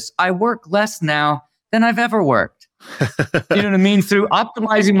of this, I work less now than I've ever worked. You know what I mean? Through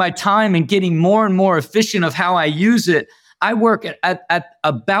optimizing my time and getting more and more efficient of how I use it, I work at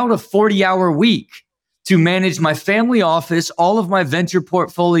about a 40-hour week to manage my family office, all of my venture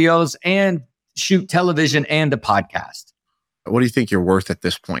portfolios, and shoot television and a podcast. What do you think you're worth at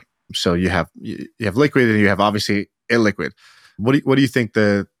this point? So you have liquid and you have obviously illiquid. What do you think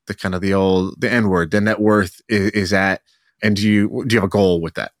the kind of the N word, the net worth is at? And do you have a goal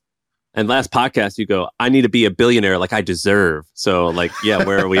with that? And last podcast, you go, I need to be a billionaire like I deserve. So like, yeah,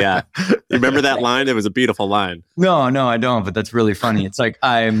 where are we at? You remember that line? It was a beautiful line. No, I don't. But that's really funny. It's like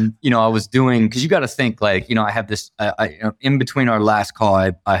I was doing, because you got to think like, I have this, in between our last call,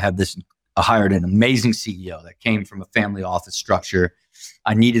 I hired an amazing CEO that came from a family office structure.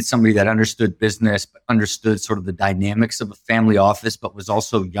 I needed somebody that understood business, but understood sort of the dynamics of a family office, but was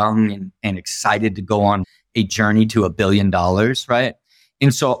also young and excited to go on a journey to $1 billion, right?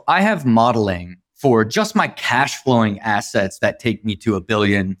 And so I have modeling for just my cash flowing assets that take me to $1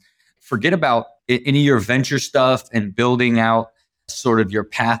 billion. Forget about any of your venture stuff and building out sort of your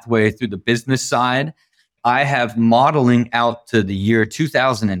pathway through the business side. I have modeling out to the year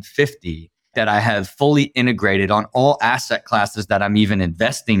 2050 that I have fully integrated on all asset classes that I'm even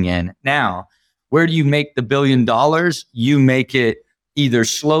investing in. Now, where do you make the $1 billion? You make it either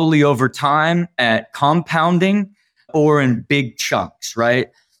slowly over time at compounding or in big chunks, right?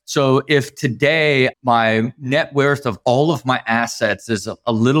 So if today my net worth of all of my assets is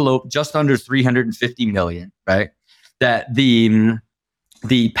a little just under 350 million, right? That the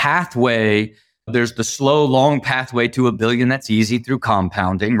pathway, there's the slow, long pathway to $1 billion. That's easy through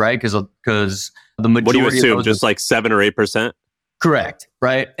compounding, right? Because the majority. What do you assume? Of just like 7 or 8%? Correct,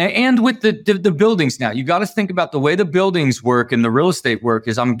 right? And with the buildings now, you got to think about the way the buildings work and the real estate work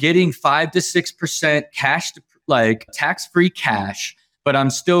is I'm getting 5 to 6% cash, like tax-free cash, but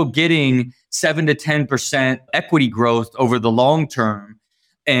I'm still getting 7 to 10% equity growth over the long term.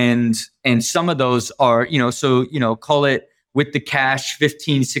 And some of those are, call it with the cash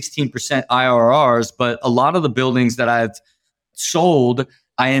 15, 16% IRRs, but a lot of the buildings that I've sold,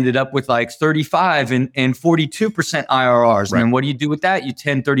 I ended up with like 35 and 42% IRRs. Right. And then what do you do with that? You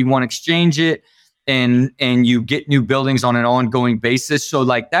 1031 exchange it and you get new buildings on an ongoing basis. So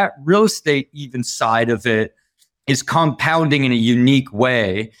like that real estate even side of it is compounding in a unique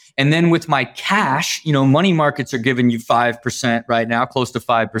way. And then with my cash, money markets are giving you 5% right now, close to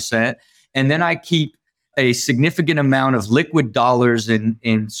 5%. And then I keep a significant amount of liquid dollars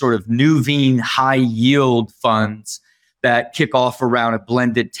in sort of Nuveen high yield funds that kick off around a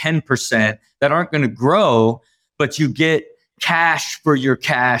blended 10% that aren't going to grow, but you get cash for your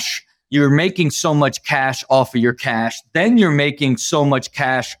cash. You're making so much cash off of your cash. Then you're making so much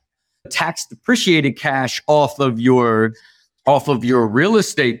cash, tax depreciated cash off of your real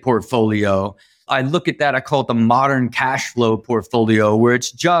estate portfolio. I look at that, I call it the modern cash flow portfolio, where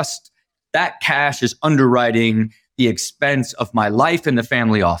it's just that cash is underwriting the expense of my life in the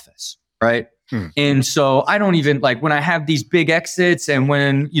family office, right? And so I don't even like when I have these big exits and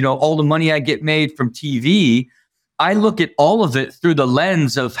when, all the money I get made from TV, I look at all of it through the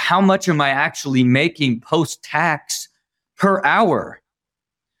lens of how much am I actually making post-tax per hour?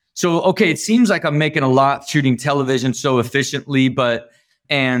 So, okay, it seems like I'm making a lot shooting television so efficiently,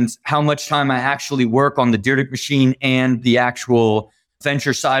 and how much time I actually work on the Dyrdek machine and the actual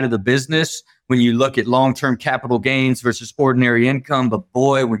venture side of the business when you look at long-term capital gains versus ordinary income. But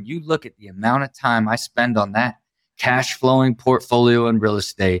boy, when you look at the amount of time I spend on that cash flowing portfolio in real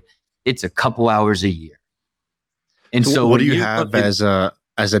estate, it's a couple hours a year. And so what do you have as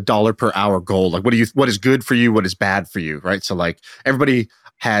a dollar per hour goal? Like what is good for you? What is bad for you? Right. So like everybody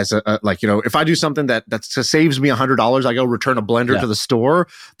has if I do something that saves me $100, I go return a blender to the store.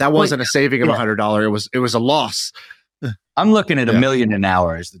 That wasn't a saving of $100. It was a loss. I'm looking at $1 million an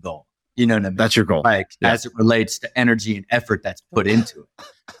hour as the goal. You know what I mean? That's your goal. Like as it relates to energy and effort that's put into it.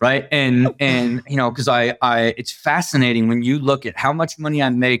 Right. And because it's fascinating when you look at how much money I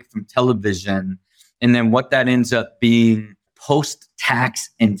make from television and then what that ends up being post-tax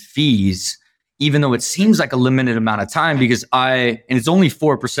and fees, even though it seems like a limited amount of time because and it's only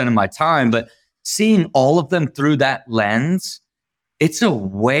 4% of my time, but seeing all of them through that lens, it's a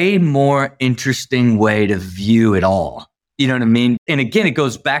way more interesting way to view it all. You know what I mean? And again, it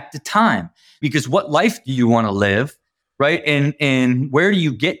goes back to time because what life do you want to live, right? And where do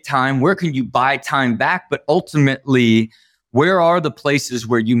you get time? Where can you buy time back? But ultimately, where are the places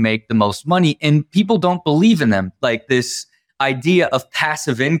where you make the most money? And people don't believe in them. Like this idea of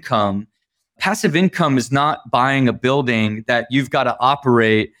passive income. Passive income is not buying a building that you've got to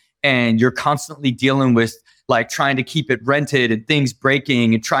operate and you're constantly dealing with like trying to keep it rented and things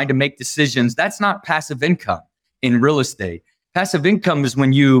breaking and trying to make decisions. That's not passive income in real estate. Passive income is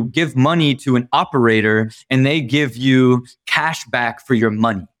when you give money to an operator and they give you cash back for your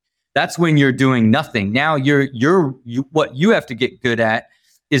money. That's when you're doing nothing. Now what you have to get good at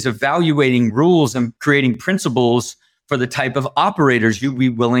is evaluating rules and creating principles for the type of operators you'd be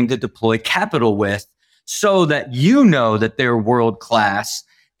willing to deploy capital with, so that you know that they're world class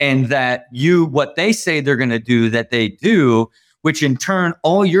and that what they say they're going to do, that they do, which in turn,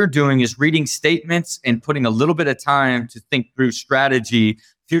 all you're doing is reading statements and putting a little bit of time to think through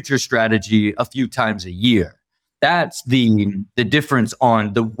future strategy a few times a year. That's the difference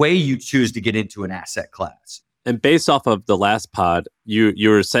on the way you choose to get into an asset class. And based off of the last pod, you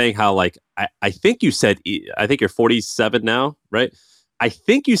were saying how like, I think you said, I think you're 47 now, right? I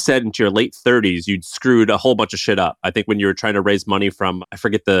think you said into your late 30s, you'd screwed a whole bunch of shit up. I think when you were trying to raise money from, I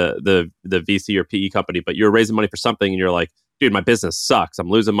forget the VC or PE company, but you were raising money for something and you're like, dude, my business sucks. I'm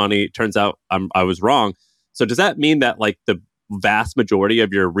losing money. Turns out I was wrong. So does that mean that like the vast majority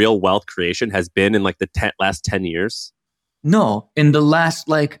of your real wealth creation has been in like the last 10 years? No, in the last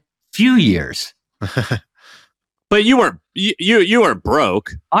like few years. But you weren't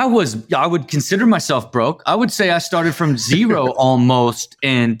broke. I would consider myself broke. I would say I started from zero almost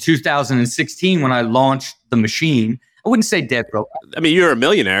in 2016 when I launched the machine. I wouldn't say dead broke. I mean, you're a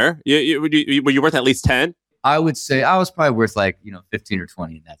millionaire. Were you worth at least 10? I would say I was probably worth like 15 or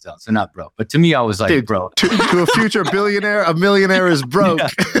 20 in that zone. So not broke. But to me, I was like, dude, broke. To a future billionaire, a millionaire is broke.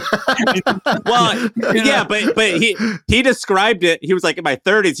 Well, yeah, but he described it. He was like in my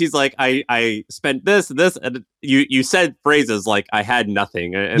 30s. He's like, I spent this and this, and you said phrases like I had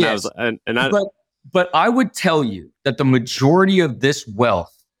nothing, and yes. But I would tell you that the majority of this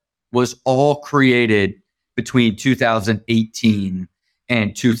wealth was all created between 2018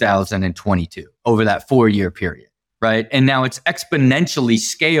 and 2022 over that 4-year period, right? And now it's exponentially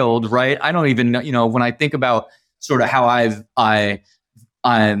scaled, right? I don't even know, when I think about sort of how I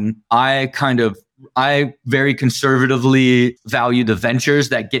very conservatively value the ventures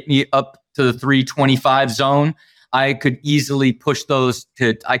that get me up to the 325 zone. I could easily push those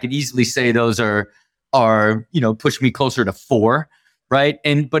I could easily say those are push me closer to 4, right?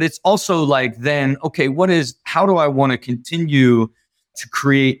 But it's also like, then, okay, how do I want to continue to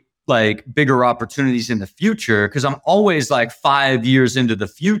create like bigger opportunities in the future? Because I'm always like 5 years into the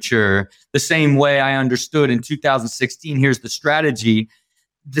future, the same way I understood in 2016, here's the strategy.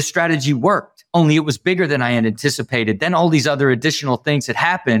 The strategy worked, only it was bigger than I had anticipated. Then all these other additional things had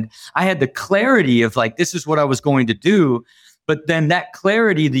happened. I had the clarity of like, this is what I was going to do. But then that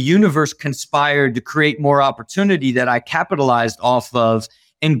clarity, the universe conspired to create more opportunity that I capitalized off of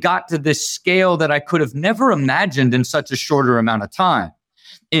and got to this scale that I could have never imagined in such a shorter amount of time.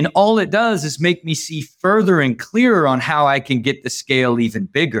 And all it does is make me see further and clearer on how I can get the scale even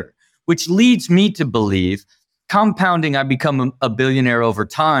bigger, which leads me to believe compounding, I become a billionaire over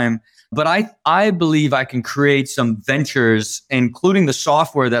time. But I believe I can create some ventures, including the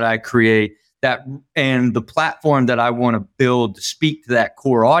software that I create and the platform that I want to build to speak to that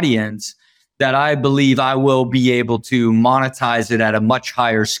core audience, that I believe I will be able to monetize it at a much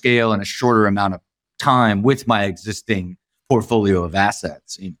higher scale in a shorter amount of time with my existing portfolio of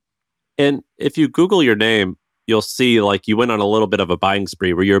assets. And if you Google your name, you'll see like you went on a little bit of a buying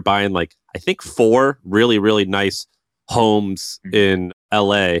spree where you're buying like, I think 4 really, really nice homes in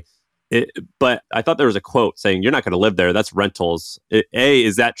LA. But I thought there was a quote saying, you're not going to live there. That's rentals. A,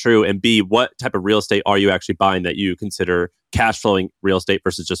 is that true? And B, what type of real estate are you actually buying that you consider cash flowing real estate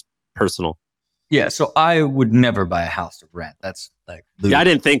versus just personal? Yeah, so I would never buy a house to rent. That's like yeah, I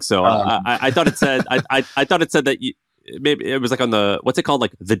didn't think so. I thought it said I thought it said that maybe it was like on the what's it called,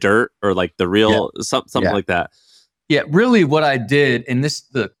 like the dirt or like the real something like that. Yeah, really, what I did, and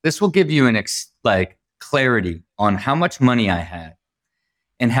this will give you an clarity on how much money I had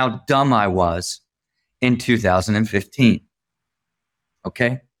and how dumb I was in 2015.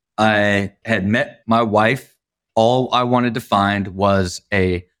 Okay, I had met my wife. All I wanted to find was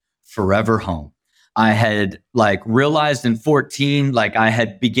a forever home. I had realized in 14, I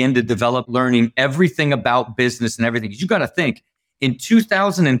had begun to develop learning everything about business and everything. You got to think, in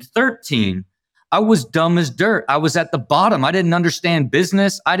 2013, I was dumb as dirt. I was at the bottom. I didn't understand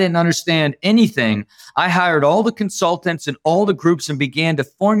business. I didn't understand anything. I hired all the consultants and all the groups and began to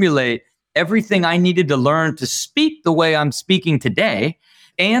formulate everything I needed to learn to speak the way I'm speaking today,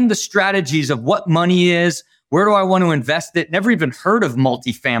 and the strategies of what money is, Where do I want to invest it? Never even heard of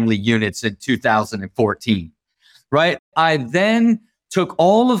multifamily units in 2014, right? I then took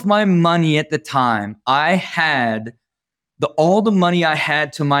all of my money at the time. I had all the money I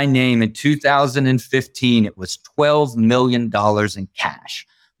had to my name in 2015. It was $12 million in cash.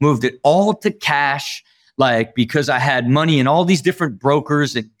 Moved it all to cash, like, because I had money in all these different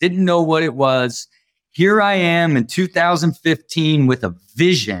brokers that didn't know what it was. Here I am in 2015 with a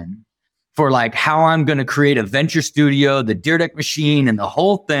vision for like how I'm going to create a venture studio, the Dyrdek machine and the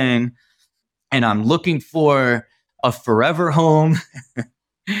whole thing. And I'm looking for a forever home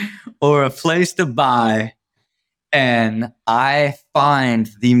or a place to buy. And I find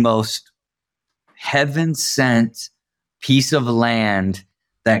the most heaven sent piece of land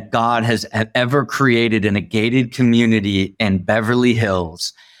that God has ever created in a gated community in Beverly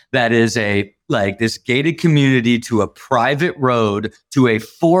Hills. That is this gated community to a private road to a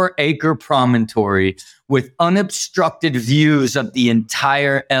 4-acre promontory with unobstructed views of the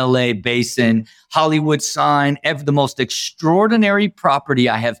entire LA basin, Hollywood sign, the most extraordinary property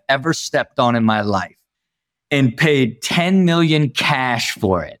I have ever stepped on in my life, and paid $10 million cash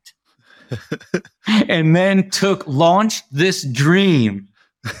for it. And then launched this dream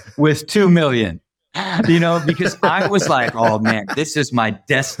with $2 million. Because I was like, oh man, this is my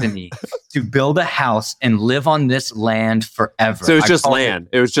destiny to build a house and live on this land forever. So it was just land.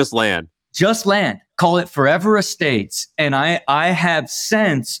 It was just land. Just land. Call it Forever Estates. And I have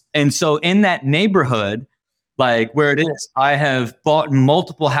since, and so in that neighborhood, like where it is, I have bought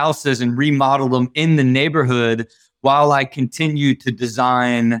multiple houses and remodeled them in the neighborhood while I continue to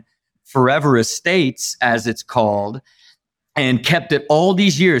design Forever Estates, as it's called. And kept it all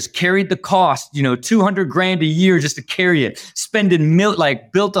these years, carried the cost, $200,000 a year just to carry it,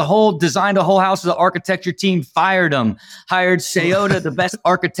 designed a whole house with an architecture team, fired them, hired Sayota, the best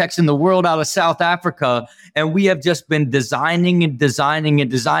architects in the world out of South Africa. And we have just been designing and designing and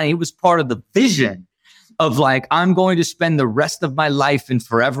designing. It was part of the vision of like, I'm going to spend the rest of my life in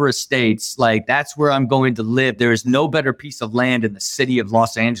Forever Estates. Like, that's where I'm going to live. There is no better piece of land in the city of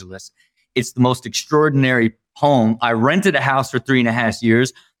Los Angeles. It's the most extraordinary home. I rented a house for 3.5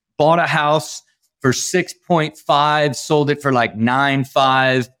 years, bought a house for 6.5, sold it for like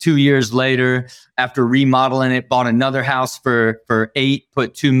 9.5. 2 years later, after remodeling it, bought another house for 8,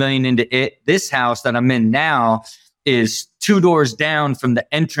 put $2 million into it. This house that I'm in now is 2 doors down from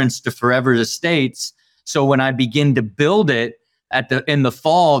the entrance to Forever Estates. So when I begin to build it in the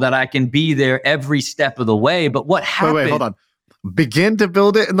fall, that I can be there every step of the way. But what happened? Wait, hold on. Begin to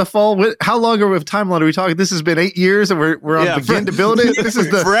build it in the fall? How long of a timeline are we talking? This has been 8 years and we're on begin to build it? This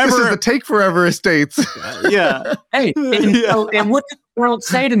is the take Forever Estates. Yeah. Hey, and what did the world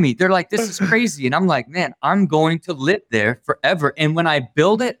say to me? They're like, this is crazy. And I'm like, man, I'm going to live there forever. And when I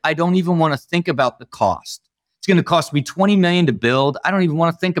build it, I don't even want to think about the cost. It's going to cost me $20 million to build. I don't even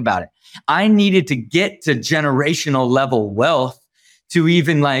want to think about it. I needed to get to generational level wealth to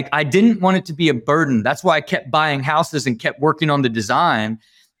even I didn't want it to be a burden. That's why I kept buying houses and kept working on the design.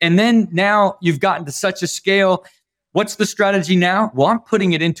 And then now you've gotten to such a scale. What's the strategy now? Well, I'm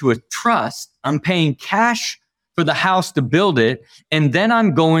putting it into a trust. I'm paying cash for the house to build it. And then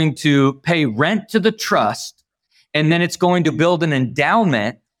I'm going to pay rent to the trust. And then it's going to build an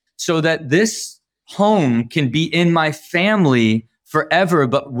endowment so that this home can be in my family forever,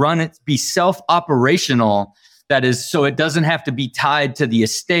 but be self-operational. That is, so it doesn't have to be tied to the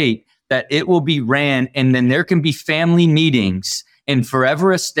estate, that it will be ran. And then there can be family meetings in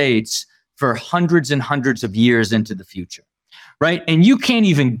Forever Estates for hundreds and hundreds of years into the future, right? And you can't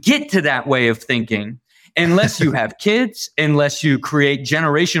even get to that way of thinking unless you have kids, unless you create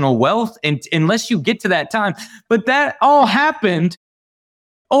generational wealth, and unless you get to that time. But that all happened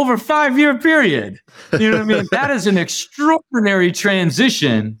over a 5-year period. You know what I mean? That is an extraordinary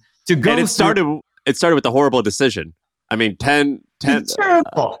transition to go. And it started with a horrible decision. I mean, 10.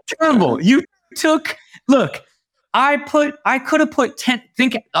 Terrible. I could have put 10,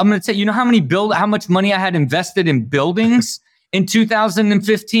 I'm going to say, how much money I had invested in buildings in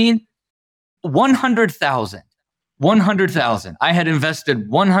 2015? 100,000. 100,000. I had invested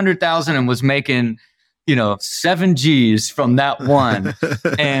 100,000 and was making, 7 G's from that one.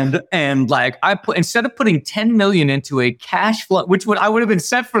 and instead of putting 10 million into a cash flow, I would have been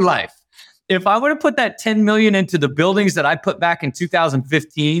set for life. If I would have put that 10 million into the buildings that I put back in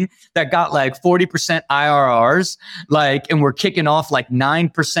 2015 that got 40% IRRs, and we're kicking off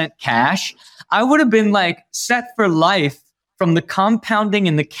 9% cash, I would have been set for life from the compounding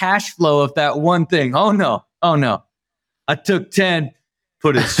and the cash flow of that one thing. Oh no. I took 10,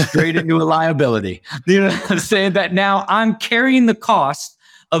 put it straight into a liability. You know what I'm saying? That now I'm carrying the cost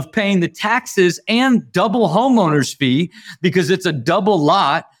of paying the taxes and double homeowner's fee because it's a double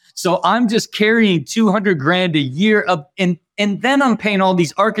lot. So I'm just carrying 200 grand a year of, and then I'm paying all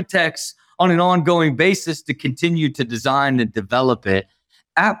these architects on an ongoing basis to continue to design and develop it.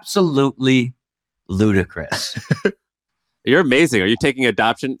 Absolutely ludicrous. You're amazing. Are you taking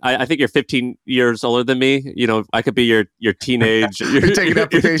adoption? I think you're 15 years older than me. You know, I could be your teenage. You're taking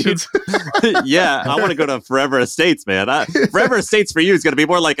applications. Yeah, I want to go to Forever Estates, man. Forever Estates for you is going to be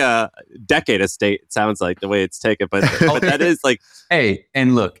more like a decade estate. It sounds like the way it's taken, but that is like. Hey,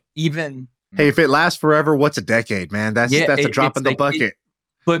 and look, even. Hey, if it lasts forever, what's a decade, man? That's a drop in the bucket.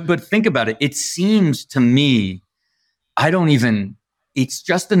 But think about it. It seems to me, it's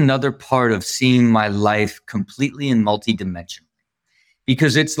just another part of seeing my life completely in multidimensional.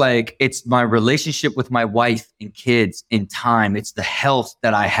 Because it's like, it's my relationship with my wife and kids in time. It's the health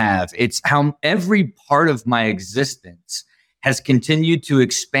that I have. It's how every part of my existence has continued to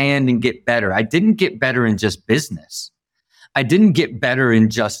expand and get better. I didn't get better in just business. I didn't get better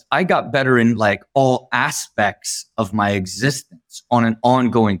I got better in like all aspects of my existence on an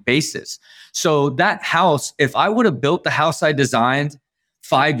ongoing basis. So that house, if I would have built the house I designed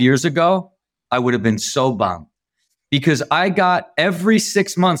 5 years ago, I would have been so bummed because I got every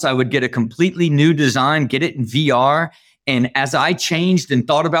 6 months, I would get a completely new design, get it in VR. And as I changed and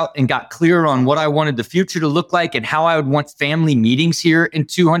thought about and got clearer on what I wanted the future to look like and how I would want family meetings here in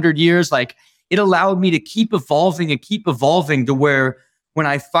 200 years, like it allowed me to keep evolving to where when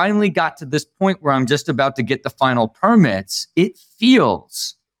I finally got to this point where I'm just about to get the final permits, it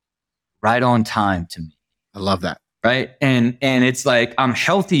feels right on time to me. I love that. Right. And it's like I'm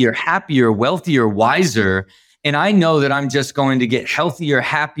healthier, happier, wealthier, wiser. And I know that I'm just going to get healthier,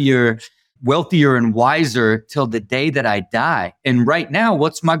 happier, wealthier, and wiser till the day that I die. And right now,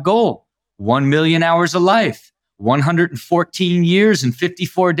 what's my goal? 1 million hours of life, 114 years and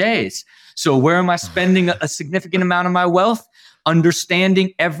 54 days. So where am I spending a significant amount of my wealth?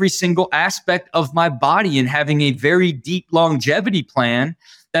 Understanding every single aspect of my body and having a very deep longevity plan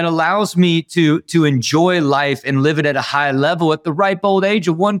that allows me to enjoy life and live it at a high level at the ripe old age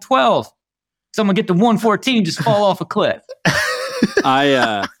of 112. Someone get to 114, just fall off a cliff.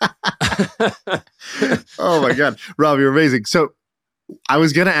 Oh my God. Rob, you're amazing. So I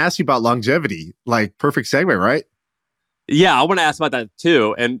was going to ask you about longevity, like perfect segue, right? Yeah, I want to ask about that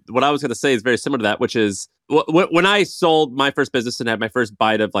too. And what I was going to say is very similar to that, which is when I sold my first business and had my first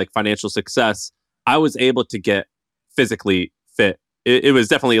bite of like financial success, I was able to get physically fit. It was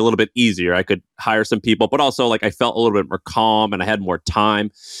definitely a little bit easier. I could hire some people, but also like I felt a little bit more calm and I had more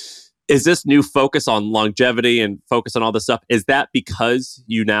time. Is this new focus on longevity and focus on all this stuff, is that because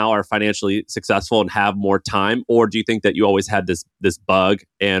you now are financially successful and have more time? Or do you think that you always had this bug?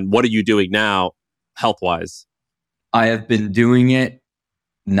 And what are you doing now health-wise? I have been doing it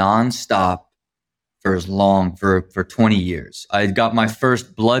nonstop for 20 years. I got my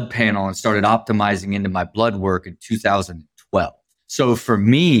first blood panel and started optimizing into my blood work in 2012. So for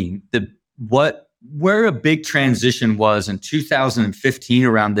me, where a big transition was in 2015,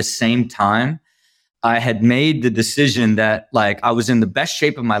 around the same time, I had made the decision that like I was in the best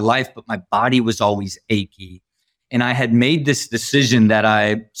shape of my life, but my body was always achy. And I had made this decision that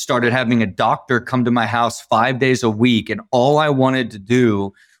I started having a doctor come to my house 5 days a week. And all I wanted to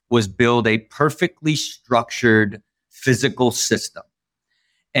do was build a perfectly structured physical system.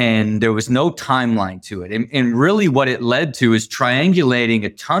 And there was no timeline to it. And really what it led to is triangulating a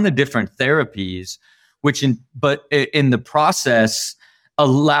ton of different therapies, but in the process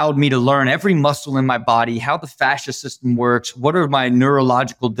allowed me to learn every muscle in my body, how the fascia system works, what are my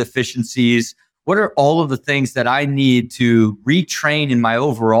neurological deficiencies, what are all of the things that I need to retrain in my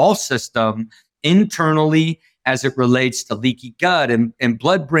overall system internally as it relates to leaky gut and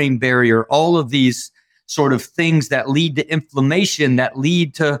blood-brain barrier, all of these sort of things that lead to inflammation, that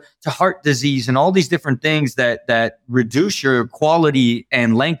lead to heart disease and all these different things that reduce your quality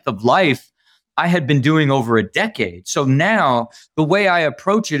and length of life, I had been doing over a decade. So now the way I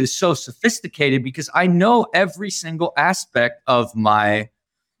approach it is so sophisticated because I know every single aspect of my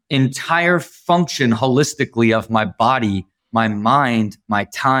entire function holistically of my body, my mind, my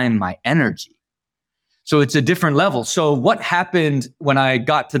time, my energy. So it's a different level. So what happened when I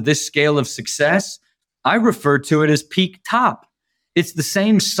got to this scale of success? I refer to it as peak top. It's the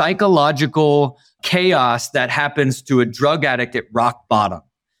same psychological chaos that happens to a drug addict at rock bottom,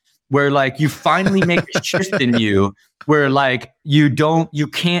 where like you finally make a shift in you, where like you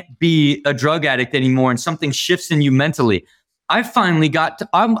can't be a drug addict anymore and something shifts in you mentally. I finally got to,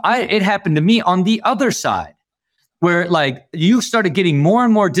 it happened to me on the other side, where like you started getting more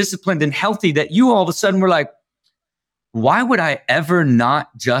and more disciplined and healthy that you all of a sudden were like, why would I ever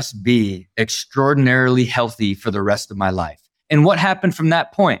not just be extraordinarily healthy for the rest of my life? And what happened from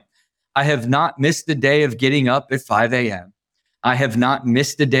that point? I have not missed a day of getting up at 5 a.m. I have not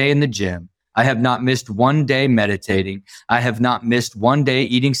missed a day in the gym. I have not missed one day meditating. I have not missed one day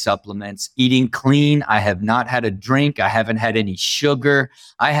eating supplements, eating clean. I have not had a drink. I haven't had any sugar.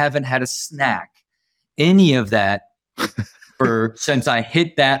 I haven't had a snack, any of that since I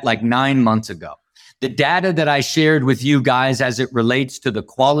hit that like 9 months ago. The data that I shared with you guys as it relates to the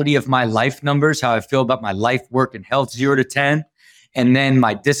quality of my life numbers, how I feel about my life, work, and health, 0 to 10, and then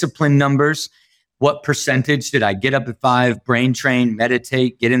my discipline numbers. What percentage did I get up at 5, brain train,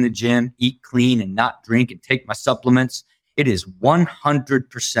 meditate, get in the gym, eat clean and not drink and take my supplements? It is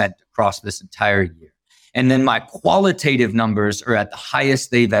 100% across this entire year. And then my qualitative numbers are at the highest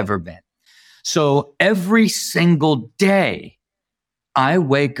they've ever been. So every single day, I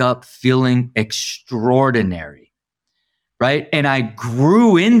wake up feeling extraordinary, right? And I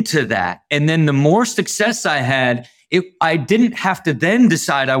grew into that. And then the more success I had, I didn't have to then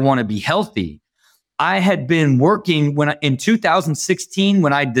decide I want to be healthy. I had been working in 2016,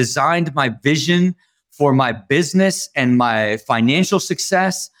 when I designed my vision for my business and my financial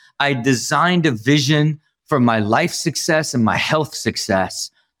success, I designed a vision for my life success and my health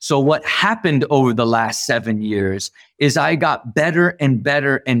success. So what happened over the last 7 years is I got better and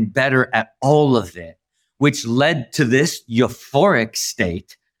better and better at all of it, which led to this euphoric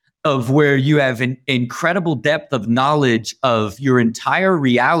state of where you have an incredible depth of knowledge of your entire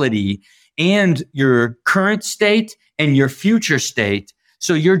reality and your current state and your future state.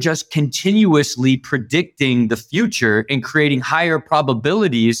 So you're just continuously predicting the future and creating higher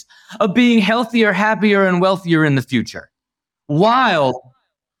probabilities of being healthier, happier, and wealthier in the future, while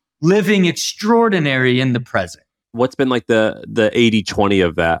living extraordinary in the present. What's been like the 80-20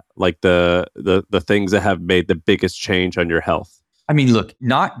 of that? Like the things that have made the biggest change on your health? I mean, look,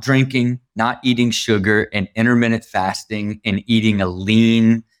 not drinking, not eating sugar, and intermittent fasting, and eating a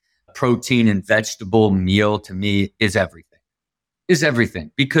lean protein and vegetable meal, to me is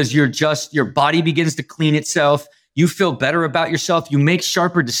everything. Because your body begins to clean itself. You feel better about yourself. You make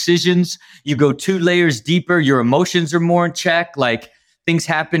sharper decisions. You go 2 layers deeper. Your emotions are more in check. Like, things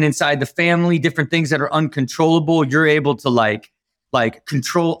happen inside the family, different things that are uncontrollable. You're able to like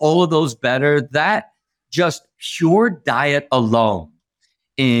control all of those better. That just pure diet alone,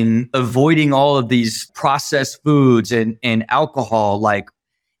 in avoiding all of these processed foods and alcohol, like,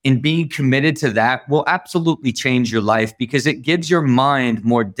 in being committed to that, will absolutely change your life, because it gives your mind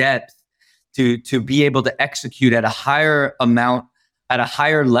more depth to be able to execute at a higher amount, at a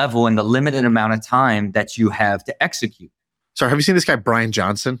higher level, in the limited amount of time that you have to execute. So have you seen this guy, Brian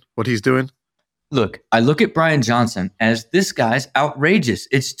Johnson, what he's doing? Look, I look at Brian Johnson as, this guy's outrageous.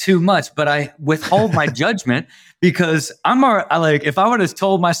 It's too much, but I withhold my judgment, because if I would have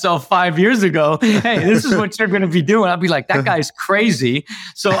told myself 5 years ago, hey, this is what you're going to be doing, I'd be like, that guy's crazy.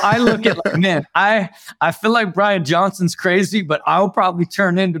 So I look at like, man, I feel like Brian Johnson's crazy, but I'll probably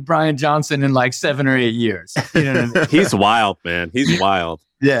turn into Brian Johnson in like 7 or 8 years. You know what I mean? He's wild, man. He's wild.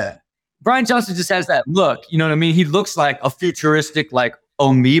 Yeah. Brian Johnson just has that look. You know what I mean? He looks like a futuristic, like,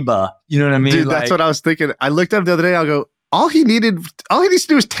 amoeba. You know what I mean? Dude, that's what I was thinking. I looked at him the other day. I'll go, all he needs to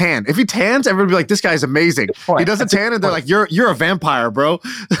do is tan. If he tans, everybody will be like, this guy's amazing. He doesn't tan, and they're like, you're a vampire, bro.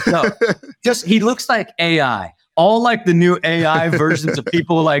 No, he looks like AI. All like the new AI versions of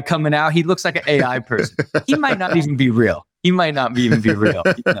people like coming out. He looks like an AI person. He might not even be real. You know?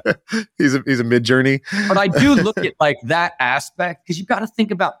 He's a mid-journey. But I do look at like that aspect, because you got to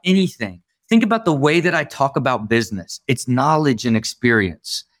think about anything. Think about the way that I talk about business. It's knowledge and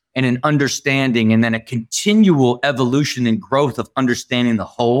experience and an understanding, and then a continual evolution and growth of understanding the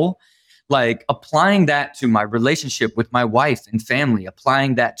whole. Like, applying that to my relationship with my wife and family,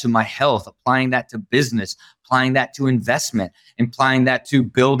 applying that to my health, applying that to business, applying that to investment, applying that to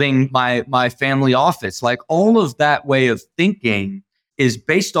building my family office. Like, all of that way of thinking is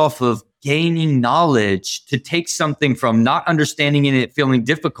based off of gaining knowledge to take something from not understanding it, feeling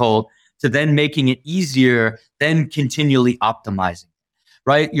difficult, to then making it easier, then continually optimizing,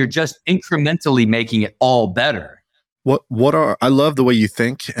 right? You're just incrementally making it all better. I love the way you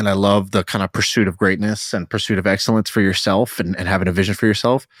think, and I love the kind of pursuit of greatness and pursuit of excellence for yourself, and having a vision for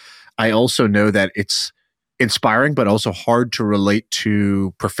yourself. I also know that it's inspiring, but also hard to relate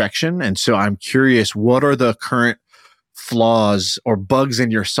to perfection. And so I'm curious, what are the current flaws or bugs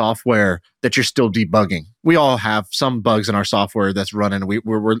in your software that you're still debugging? We all have some bugs in our software that's running.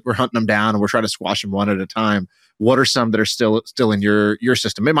 We're hunting them down, and we're trying to squash them one at a time. What are some that are still in your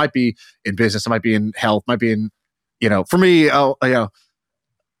system? It might be in business, it might be in health, it might be in, for me,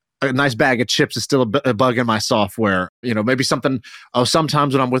 a nice bag of chips is still a bug in my software. Maybe something,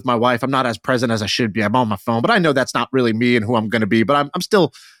 sometimes when I'm with my wife, I'm not as present as I should be. I'm on my phone, but I know that's not really me and who I'm going to be, but I'm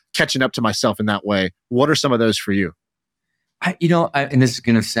still catching up to myself in that way. What are some of those for you? And this is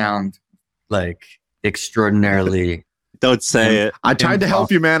going to sound like extraordinarily... Don't say it. I tried to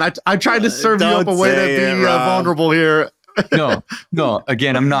help you, man. I tried to serve you up a way to be vulnerable here. No.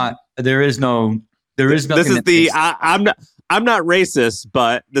 Again, I'm not. There is nothing. This is I'm not racist,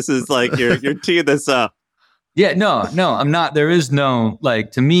 but this is like you're teeing this up. Yeah, no, I'm not. There is no,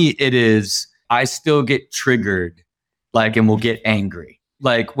 to me, it is, I still get triggered, and will get angry.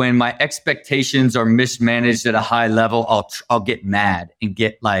 When my expectations are mismanaged at a high level, I'll get mad and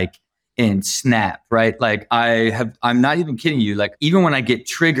get and snap, right? I'm not even kidding you. Even when I get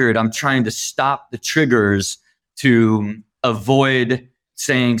triggered, I'm trying to stop the triggers to avoid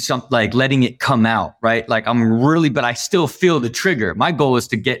saying something, letting it come out, right? but I still feel the trigger. My goal is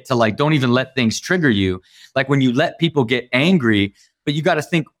to get to don't even let things trigger you. When you let people get angry, but you got to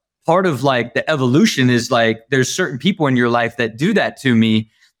think part of the evolution is there's certain people in your life that do that to me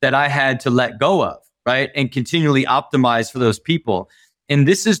that I had to let go of, right? And continually optimize for those people. And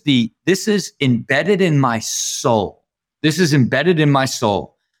this is embedded in my soul. This is embedded in my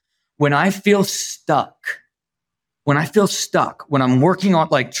soul. When I feel stuck, when I'm working on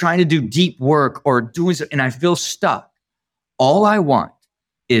trying to do deep work or doing something and I feel stuck, all I want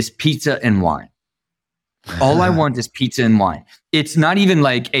is pizza and wine. All I want is pizza and wine. It's not even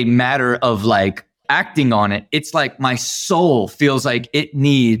a matter of acting on it. It's my soul feels like it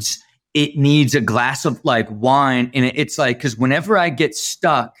needs a glass of wine. And it's because whenever I get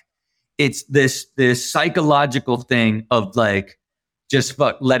stuck, it's this psychological thing of just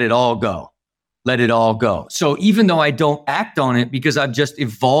let it all go. Let it all go. So even though I don't act on it because I've just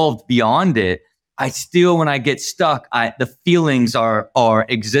evolved beyond it, I still, when I get stuck, the feelings are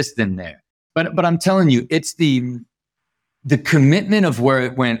existent there. But I'm telling you, it's the commitment of where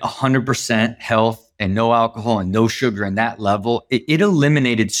it went 100% health and no alcohol and no sugar and that level. It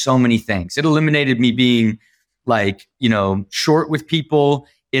eliminated so many things. It eliminated me being short with people.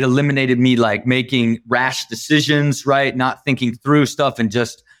 It eliminated me making rash decisions, right? Not thinking through stuff and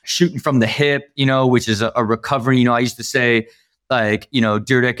just shooting from the hip, which is a recovery. I used to say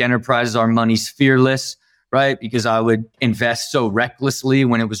Dyrdek Enterprises, our money's fearless, right? Because I would invest so recklessly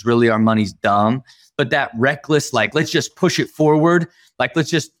when it was really our money's dumb. But that reckless, let's just push it forward.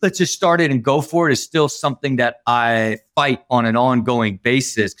 Let's just start it and go for it is still something that I fight on an ongoing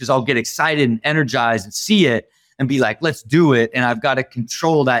basis because I'll get excited and energized and see it and be let's do it. And I've got to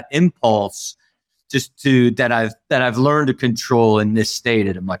control that impulse that I've learned to control in this state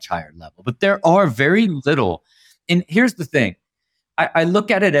at a much higher level. But there are very little. And here's the thing. I look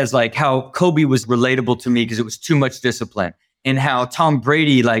at it as how Kobe was relatable to me because it was too much discipline, and how Tom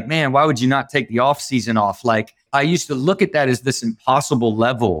Brady, man, why would you not take the off season off? I used to look at that as this impossible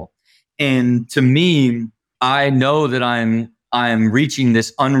level. And to me, I know that I'm reaching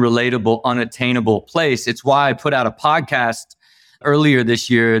this unrelatable, unattainable place. It's why I put out a podcast earlier this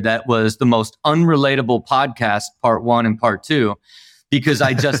year that was the most unrelatable podcast, part 1 and part 2, because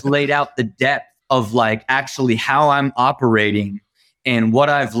I just laid out the depth of actually how I'm operating and what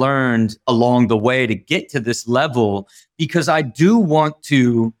I've learned along the way to get to this level, because I want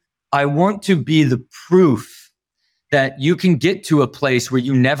to be the proof that you can get to a place where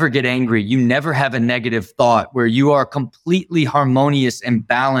you never get angry, you never have a negative thought, where you are completely harmonious and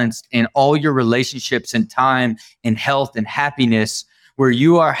balanced in all your relationships and time and health and happiness, where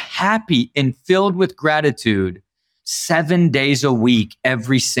you are happy and filled with gratitude 7 days a week,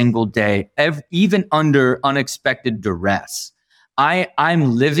 every single day, even under unexpected duress.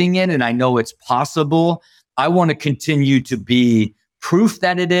 I'm living it and I know it's possible. I want to continue to be proof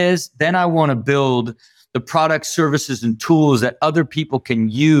that it is. Then I want to build the products, services, and tools that other people can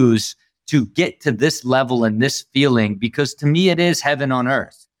use to get to this level and this feeling, because to me, it is heaven on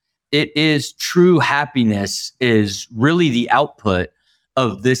earth. It is true happiness is really the output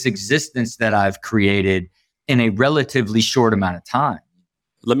of this existence that I've created in a relatively short amount of time.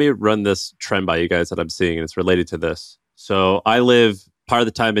 Let me run this trend by you guys that I'm seeing, and it's related to this. So I live part of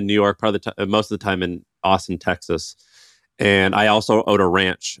the time in New York, most of the time in Austin, Texas. And I also own a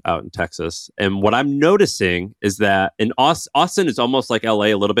ranch out in Texas. And what I'm noticing is that in Austin is almost like LA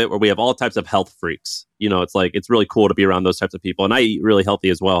a little bit, where we have all types of health freaks. It's really cool to be around those types of people. And I eat really healthy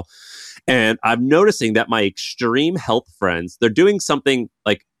as well. And I'm noticing that my extreme health friends, they're doing something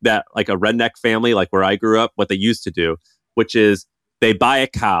like that, like a redneck family, like where I grew up, what they used to do, which is they buy a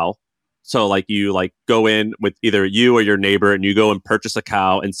cow. So you go in with either you or your neighbor and you go and purchase a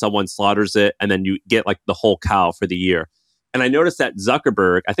cow and someone slaughters it. And then you get the whole cow for the year. And I noticed that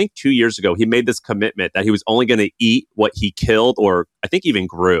Zuckerberg, I think 2 years ago, he made this commitment that he was only going to eat what he killed or I think even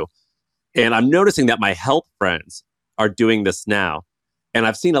grew. And I'm noticing that my health friends are doing this now. And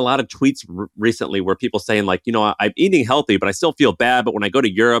I've seen a lot of tweets recently where people saying like, I'm eating healthy, but I still feel bad. But when I go to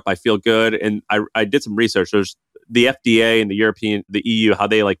Europe, I feel good. And I did some research. There's the FDA and the EU, how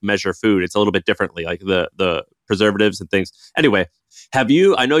they like measure food. It's a little bit differently, like the preservatives and things. Anyway,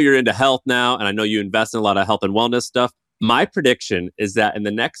 I know you're into health now, and I know you invest in a lot of health and wellness stuff. My prediction is that in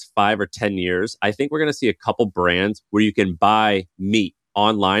the next 5 or 10 years, I think we're going to see a couple brands where you can buy meat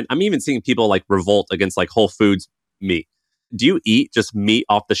online. I'm even seeing people like revolt against like Whole Foods meat. Do you eat just meat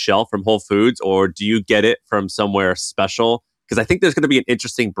off the shelf from Whole Foods, or do you get it from somewhere special? Because I think there's going to be an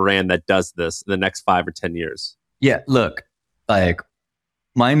interesting brand that does this in the next 5 or 10 years. Yeah, look, like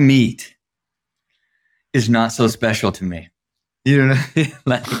my meat is not so special to me. You know what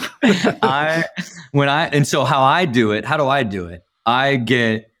I mean? How do I do it? I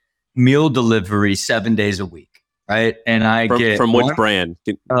get meal delivery 7 days a week, right? And from which brand?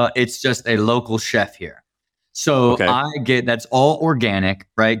 It's just a local chef here. So okay. That's all organic,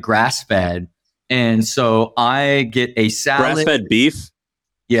 right? Grass fed. And so I get a salad. Grass fed beef?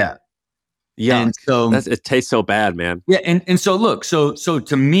 Yeah. Yeah. And so it tastes so bad, man. Yeah. And so look, so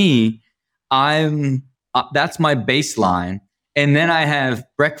to me, that's my baseline. And then I have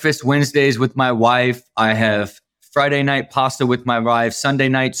breakfast Wednesdays with my wife. I have Friday night pasta with my wife, Sunday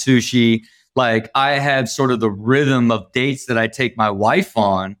night sushi. Like I have sort of the rhythm of dates that I take my wife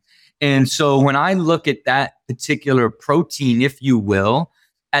on. And so when I look at that particular protein, if you will,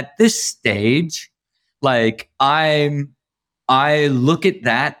 at this stage, like I look at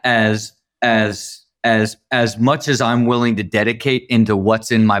that as much as I'm willing to dedicate into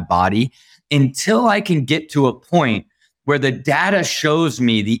what's in my body until I can get to a point where the data shows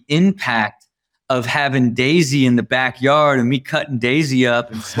me the impact of having Daisy in the backyard and me cutting Daisy up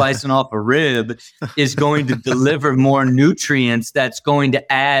and slicing off a rib is going to deliver more nutrients that's going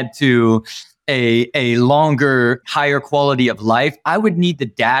to add to a longer, higher quality of life. I would need the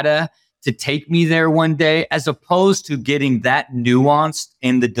data to take me there one day, as opposed to getting that nuanced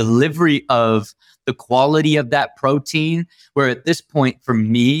in the delivery of the quality of that protein, where at this point, for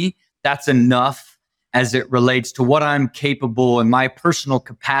me, that's enough as it relates to what I'm capable and my personal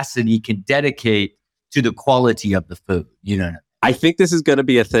capacity can dedicate to the quality of the food. You know, I think this is going to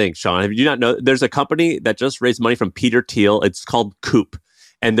be a thing, Sean. If you do not know, there's a company that just raised money from Peter Thiel. It's called Coop,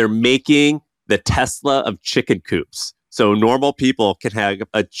 and they're making the Tesla of chicken coops. So normal people can have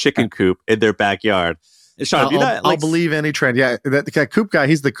a chicken coop in their backyard. Sean, I'll believe any trend. Yeah, that Coop guy,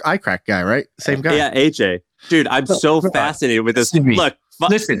 he's the iCrack guy, right? Same guy. Yeah, AJ. Dude, I'm so fascinated with this. Look,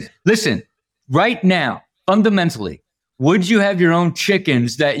 listen. Right now, fundamentally, would you have your own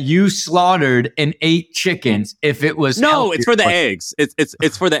chickens that you slaughtered and ate chickens if it was No, it's for the eggs.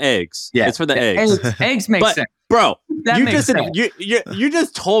 It's for the eggs. Yeah, it's for the eggs. Eggs make sense. Bro, you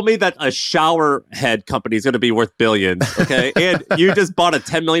just told me that a shower head company is going to be worth billions, okay? And you just bought a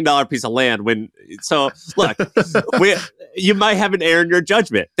 $10 million piece of land. Look, you might have an error in your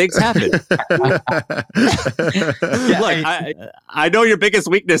judgment. Things happen. Look, I know your biggest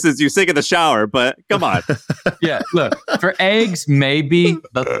weakness is you sing in the shower, but come on. Yeah, look, for eggs, maybe,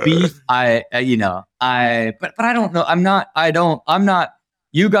 but beef, but I don't know. I'm not,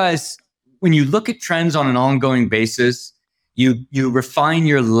 you guys, when you look at trends on an ongoing basis, you refine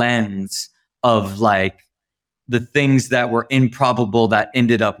your lens of like the things that were improbable that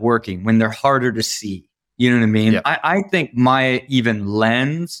ended up working when they're harder to see. You know what I mean? Yep. I think my even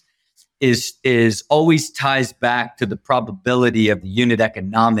lens is always ties back to the probability of the unit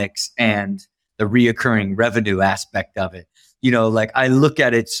economics and the reoccurring revenue aspect of it. Like I look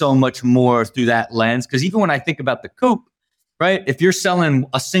at it so much more through that lens, because even when I think about the Coop, right? If you're selling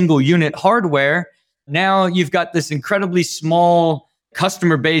a single unit hardware, now you've got this incredibly small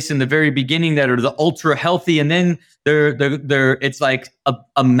customer base in the very beginning that are the ultra healthy, and then they're it's like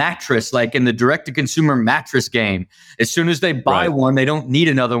a mattress, like in the direct to consumer mattress game. As soon as they buy one, they don't need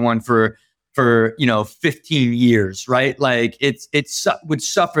another one for 15 years, right? Like it would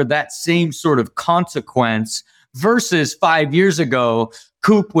suffer that same sort of consequence versus 5 years ago,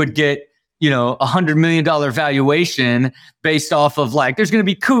 Coop would get $100 million valuation based off of like, there's going to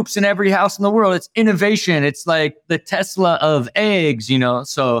be Coops in every house in the world. It's innovation. It's like the Tesla of eggs,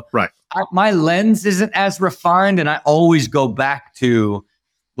 So my lens isn't as refined, and I always go back to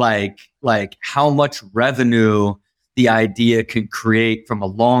like how much revenue the idea can create from a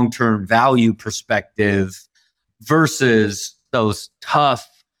long-term value perspective versus those tough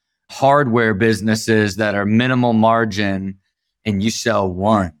hardware businesses that are minimal margin and you sell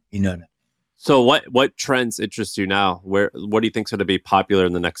one, So what trends interest you now? What do you think is going to be popular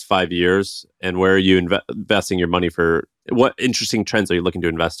in the next 5 years? And where are you investing your money for? What interesting trends are you looking to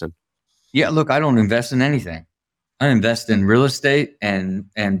invest in? Yeah, look, I don't invest in anything. I invest in real estate and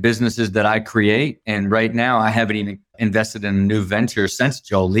businesses that I create. And right now I haven't even invested in a new venture since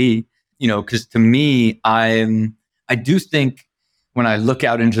Jolie, because to me, I do think when I look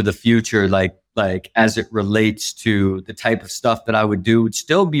out into the future, like as it relates to the type of stuff that I would do, would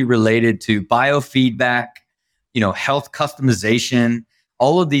still be related to biofeedback, health customization,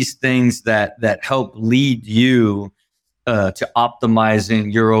 all of these things that help lead you to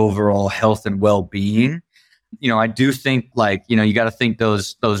optimizing your overall health and well-being. I do think you got to think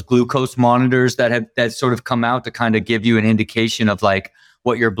those glucose monitors that sort of come out to kind of give you an indication of like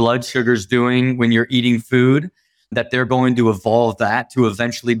what your blood sugar's doing when you're eating food, that they're going to evolve that to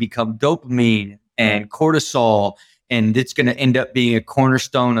eventually become dopamine and cortisol. And it's going to end up being a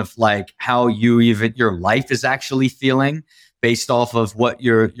cornerstone of like how your life is actually feeling based off of what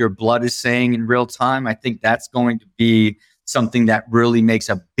your blood is saying in real time. I think that's going to be something that really makes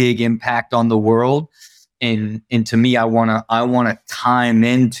a big impact on the world. And to me, I want to time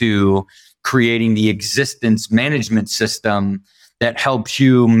into creating the existence management system that helps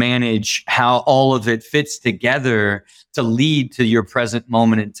you manage how all of it fits together to lead to your present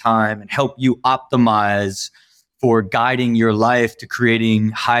moment in time and help you optimize for guiding your life to creating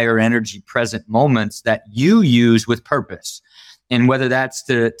higher energy present moments that you use with purpose. And whether that's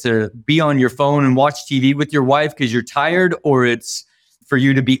to be on your phone and watch TV with your wife because you're tired, or it's for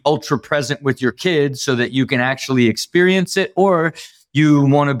you to be ultra present with your kids so that you can actually experience it, or you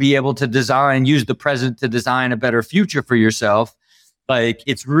want to be able to use the present to design a better future for yourself. Like,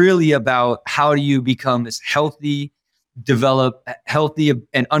 it's really about how do you become this healthy, develop healthy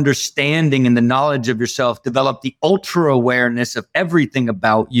and understanding and the knowledge of yourself, develop the ultra awareness of everything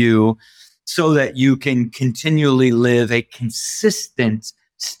about you so that you can continually live a consistent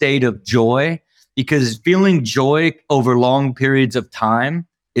state of joy, because feeling joy over long periods of time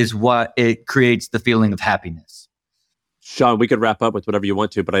is what it creates the feeling of happiness. Sean, we could wrap up with whatever you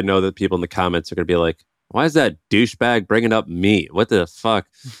want to, but I know that people in the comments are going to be like, why is that douchebag bringing up me? What the fuck?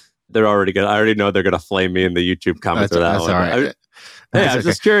 I already know they're going to flame me in the YouTube comments for that one. All right. I was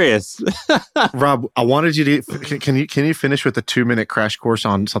just curious. Rob, I wanted you to, can you finish with the 2-minute crash course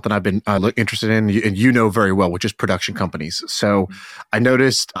on something I've been interested in, and you know very well, which is production companies. So I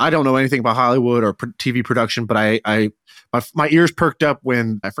noticed, I don't know anything about Hollywood or TV production, but my ears perked up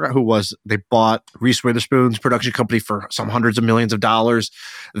when, I forgot who it was, they bought Reese Witherspoon's production company for some hundreds of millions of dollars.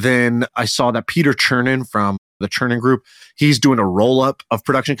 Then I saw that Peter Chernin from the Chernin Group, he's doing a roll-up of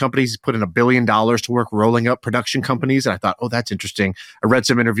production companies. He's put in $1 billion to work rolling up production companies. And I thought, oh, that's interesting. I read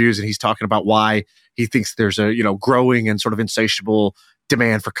some interviews and he's talking about why he thinks there's a, growing and sort of insatiable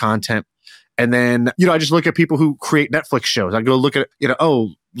demand for content. And then, I just look at people who create Netflix shows. I go look at,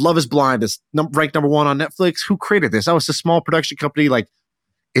 Love is Blind is ranked number 1 on Netflix. Who created this? Oh, it's a small production company. Like,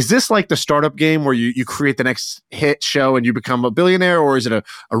 is this like the startup game where you create the next hit show and you become a billionaire? Or is it a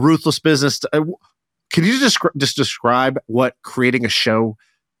ruthless business? Can you just describe what creating a show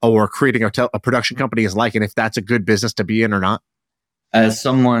or creating a production company is like, and if that's a good business to be in or not? As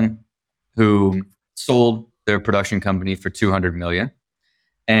someone who sold their production company for $200 million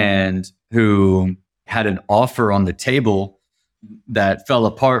and who had an offer on the table that fell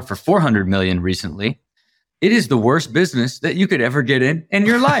apart for $400 million recently, it is the worst business that you could ever get in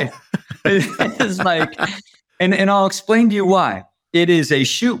your life. It's like, and I'll explain to you why. It is a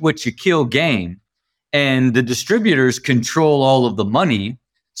shoot what you kill game. And the distributors control all of the money.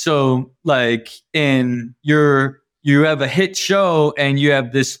 So like you have a hit show and you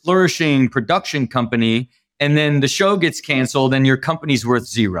have this flourishing production company, and then the show gets canceled and your company's worth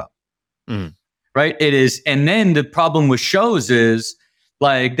 $0. Right? It is. And then the problem with shows is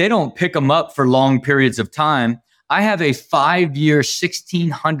like, they don't pick them up for long periods of time. I have a 5-year,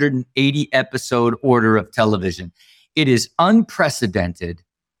 1,680 episode order of television. It is unprecedented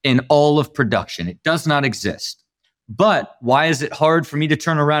in all of production. It does not exist. But why is it hard for me to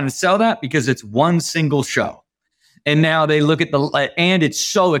turn around and sell that? Because it's one single show. And now they look at and it's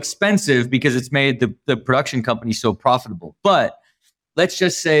so expensive because it's made the production company so profitable. But let's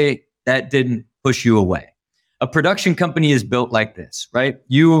just say that didn't push you away. A production company is built like this, right?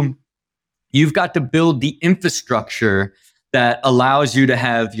 You've got to build the infrastructure that allows you to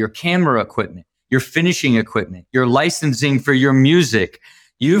have your camera equipment, your finishing equipment, your licensing for your music.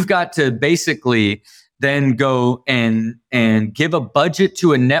 You've got to basically then go and give a budget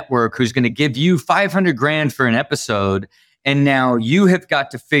to a network who's going to give you $500,000 for an episode. And now you have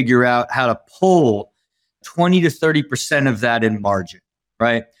got to figure out how to pull 20 to 30% of that in margin,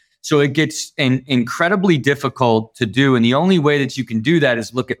 right? So it gets incredibly difficult to do. And the only way that you can do that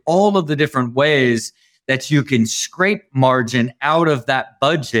is look at all of the different ways that you can scrape margin out of that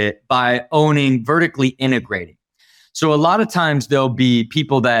budget by vertically integrating. So a lot of times there'll be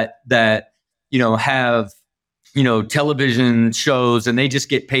people that have television shows and they just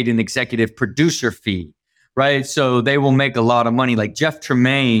get paid an executive producer fee, right? So they will make a lot of money. Like Jeff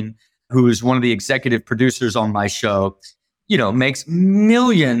Tremaine, who is one of the executive producers on my show, makes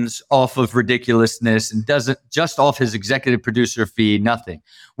millions off of ridiculousness and doesn't just off his executive producer fee, nothing.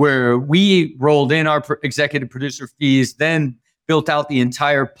 Where we rolled in our executive producer fees, then built out the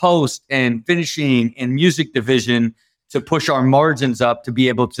entire post and finishing and music division to push our margins up to be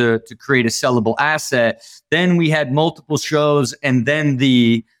able to create a sellable asset. Then we had multiple shows, and then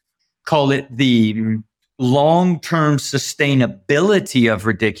the long-term sustainability of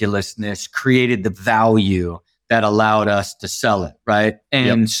ridiculousness created the value that allowed us to sell it, right?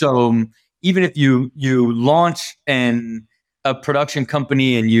 And so even if you launch a production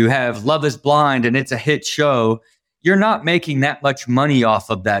company and you have Love is Blind and it's a hit show, you're not making that much money off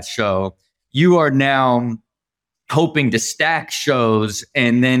of that show. You are now hoping to stack shows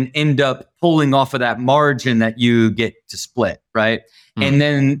and then end up pulling off of that margin that you get to split, right? And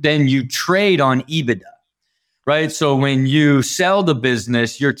then you trade on EBITDA. Right. So when you sell the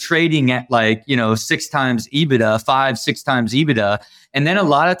business, you're trading at 6 times EBITDA, 5-6 times EBITDA. And then a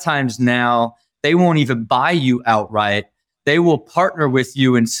lot of times now they won't even buy you outright. They will partner with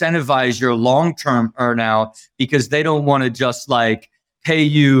you, incentivize your long-term earnout because they don't want to just pay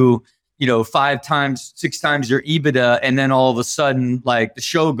you, 5 times, 6 times your EBITDA. And then all of a sudden, the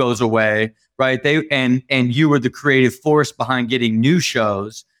show goes away. Right. And you were the creative force behind getting new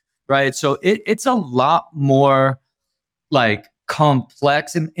shows. Right. So it's a lot more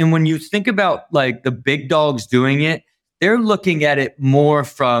complex. And when you think about the big dogs doing it, they're looking at it more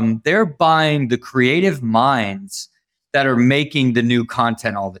from they're buying the creative minds that are making the new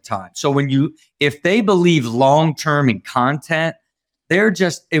content all the time. So if they believe long-term in content,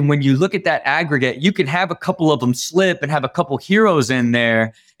 and when you look at that aggregate, you can have a couple of them slip and have a couple heroes in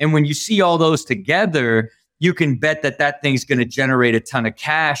there. And when you see all those together, you can bet that thing's going to generate a ton of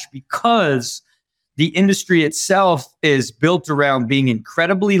cash because the industry itself is built around being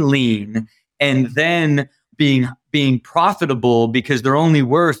incredibly lean and then being profitable because they're only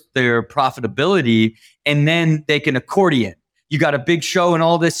worth their profitability. And then they can accordion. You got a big show and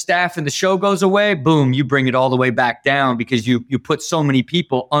all this staff and the show goes away. Boom, you bring it all the way back down because you put so many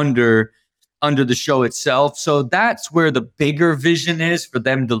people under the show itself. So that's where the bigger vision is for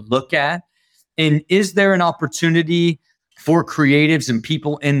them to look at. And is there an opportunity for creatives and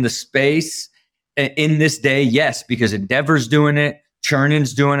people in the space in this day? Yes, because Endeavor's doing it,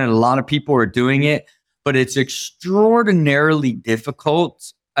 Churnin's doing it, a lot of people are doing it, but it's extraordinarily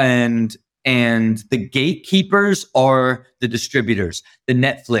difficult. And the gatekeepers are the distributors, the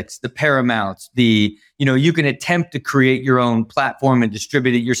Netflix, the Paramounts, you can attempt to create your own platform and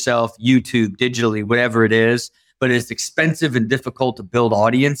distribute it yourself, YouTube, digitally, whatever it is, but it's expensive and difficult to build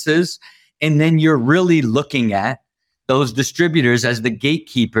audiences. And then you're really looking at those distributors as the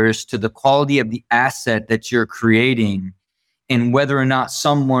gatekeepers to the quality of the asset that you're creating and whether or not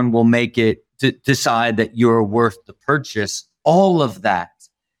someone will make it to decide that you're worth the purchase. All of that,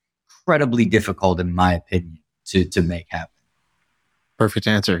 incredibly difficult, in my opinion, to make happen. Perfect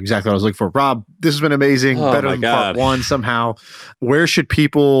answer. Exactly what I was looking for. Rob, this has been amazing. Better than part one somehow. Where should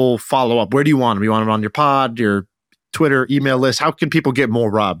people follow up? Where do you want them? You want them on your pod, your Twitter, email list? How can people get more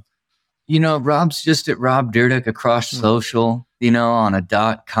Rob? Rob's just at Rob Dyrdek across social, on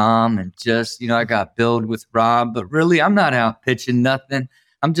a .com and just, I got Build with Rob, but really I'm not out pitching nothing.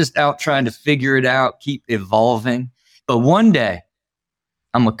 I'm just out trying to figure it out, keep evolving. But one day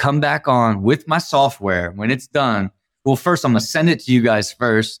I'm going to come back on with my software when it's done. Well, first I'm going to send it to you guys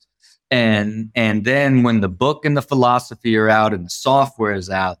first. And then when the book and the philosophy are out and the software is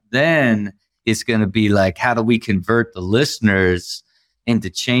out, then it's going to be how do we convert the listeners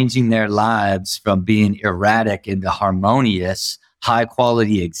into changing their lives from being erratic into harmonious, high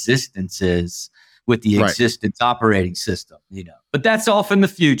quality existences with the existence operating system, But that's off in the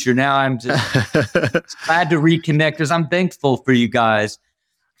future. Now I'm just glad to reconnect because I'm thankful for you guys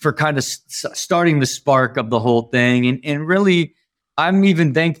for kind of starting the spark of the whole thing. And really, I'm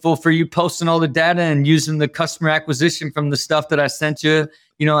even thankful for you posting all the data and using the customer acquisition from the stuff that I sent you.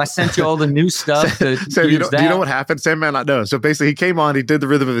 I sent you all the new stuff. Do you know what happened, Sam? Man, I know. So basically, he came on, he did the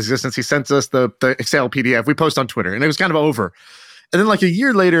Rhythm of Existence. He sent us the Excel PDF. We post on Twitter, and it was kind of over. And then a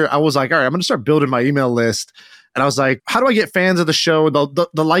year later, I was like, all right, I'm going to start building my email list. And I was like, how do I get fans of the show, the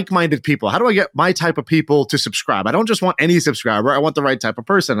like-minded people? How do I get my type of people to subscribe? I don't just want any subscriber. I want the right type of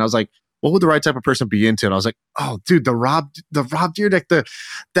person. And I was like, what would the right type of person be into? And I was like, oh, dude, the Rob Dyrdek,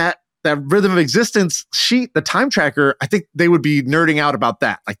 that rhythm of existence sheet, the time tracker, I think they would be nerding out about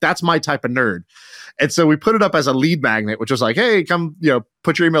that. Like, that's my type of nerd. And so we put it up as a lead magnet, which was like, hey, come,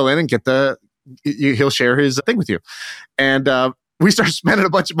 put your email in and get he'll share his thing with you. And we started spending a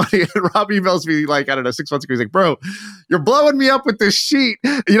bunch of money. And Rob emails me like, I don't know, 6 months ago. He's like, bro, you're blowing me up with this sheet.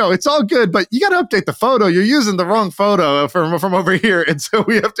 It's all good, but you got to update the photo. You're using the wrong photo from over here. And so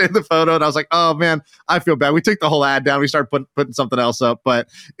we updated the photo, and I was like, oh man, I feel bad. We took the whole ad down. We started putting something else up, but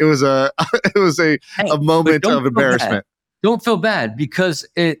it was a moment of embarrassment. Don't feel bad, because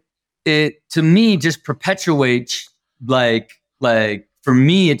it to me just perpetuates like for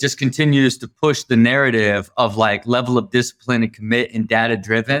me, it just continues to push the narrative of like level of discipline and commit and data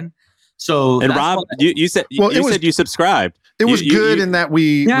driven. So, and Rob, you said you subscribed. It was good in that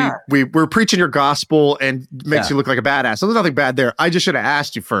we're preaching your gospel and makes you look like a badass. So there's nothing bad there. I just should have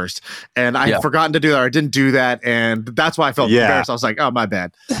asked you first, and I had forgotten to do that, or I didn't do that, and that's why I felt embarrassed. I was like, oh, my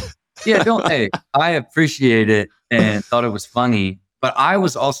bad. I appreciate it and thought it was funny, but I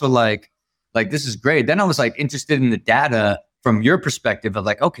was also like this is great. Then I was like interested in the data from your perspective of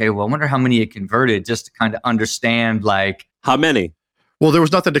like, okay, well, I wonder how many it converted, just to kind of understand like how many. Well, there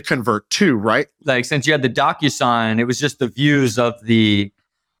was nothing to convert to, right? Like, since you had the DocuSign, it was just the views of the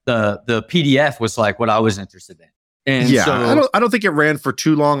PDF was like what I was interested in. And so, I don't think it ran for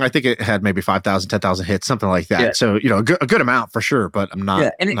too long. I think it had maybe 5,000, 10,000 hits, something like that. Yeah. So, a good amount for sure, but I'm not.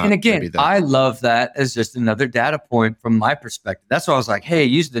 Yeah. And again, I love that as just another data point from my perspective. That's why I was like, hey,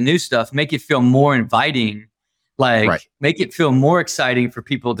 use the new stuff, make it feel more inviting. Make it feel more exciting for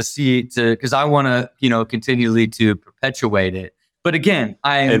people to see, because I want to, continually to perpetuate it. But again,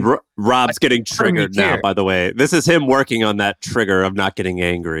 Rob's getting triggered now, by the way. This is him working on that trigger of not getting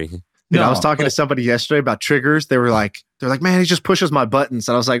angry. I was talking to somebody yesterday about triggers. They're like, man, he just pushes my buttons.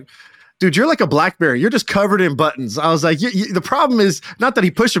 And I was like, dude, you're like a BlackBerry. You're just covered in buttons. I was like, the problem is not that he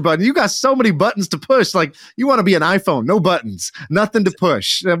pushed your button. You got so many buttons to push. Like, you want to be an iPhone, no buttons, nothing to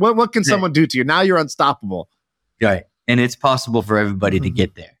push. What can someone do to you? Now you're unstoppable. Right. And it's possible for everybody to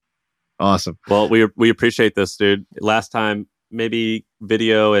get there. Awesome. Well, we appreciate this, dude. Last time, maybe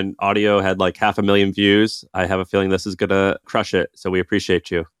video and audio had like 500,000 views. I have a feeling this is going to crush it. So we appreciate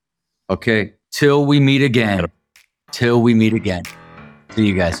you. Okay. Till we meet again. See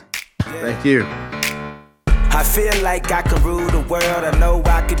you guys. Thank you. I feel like I can rule the world. I know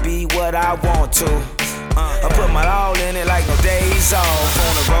I could be what I want to. I put my all in it like no days off.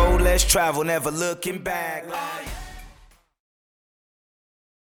 On the road, let's travel, never looking back.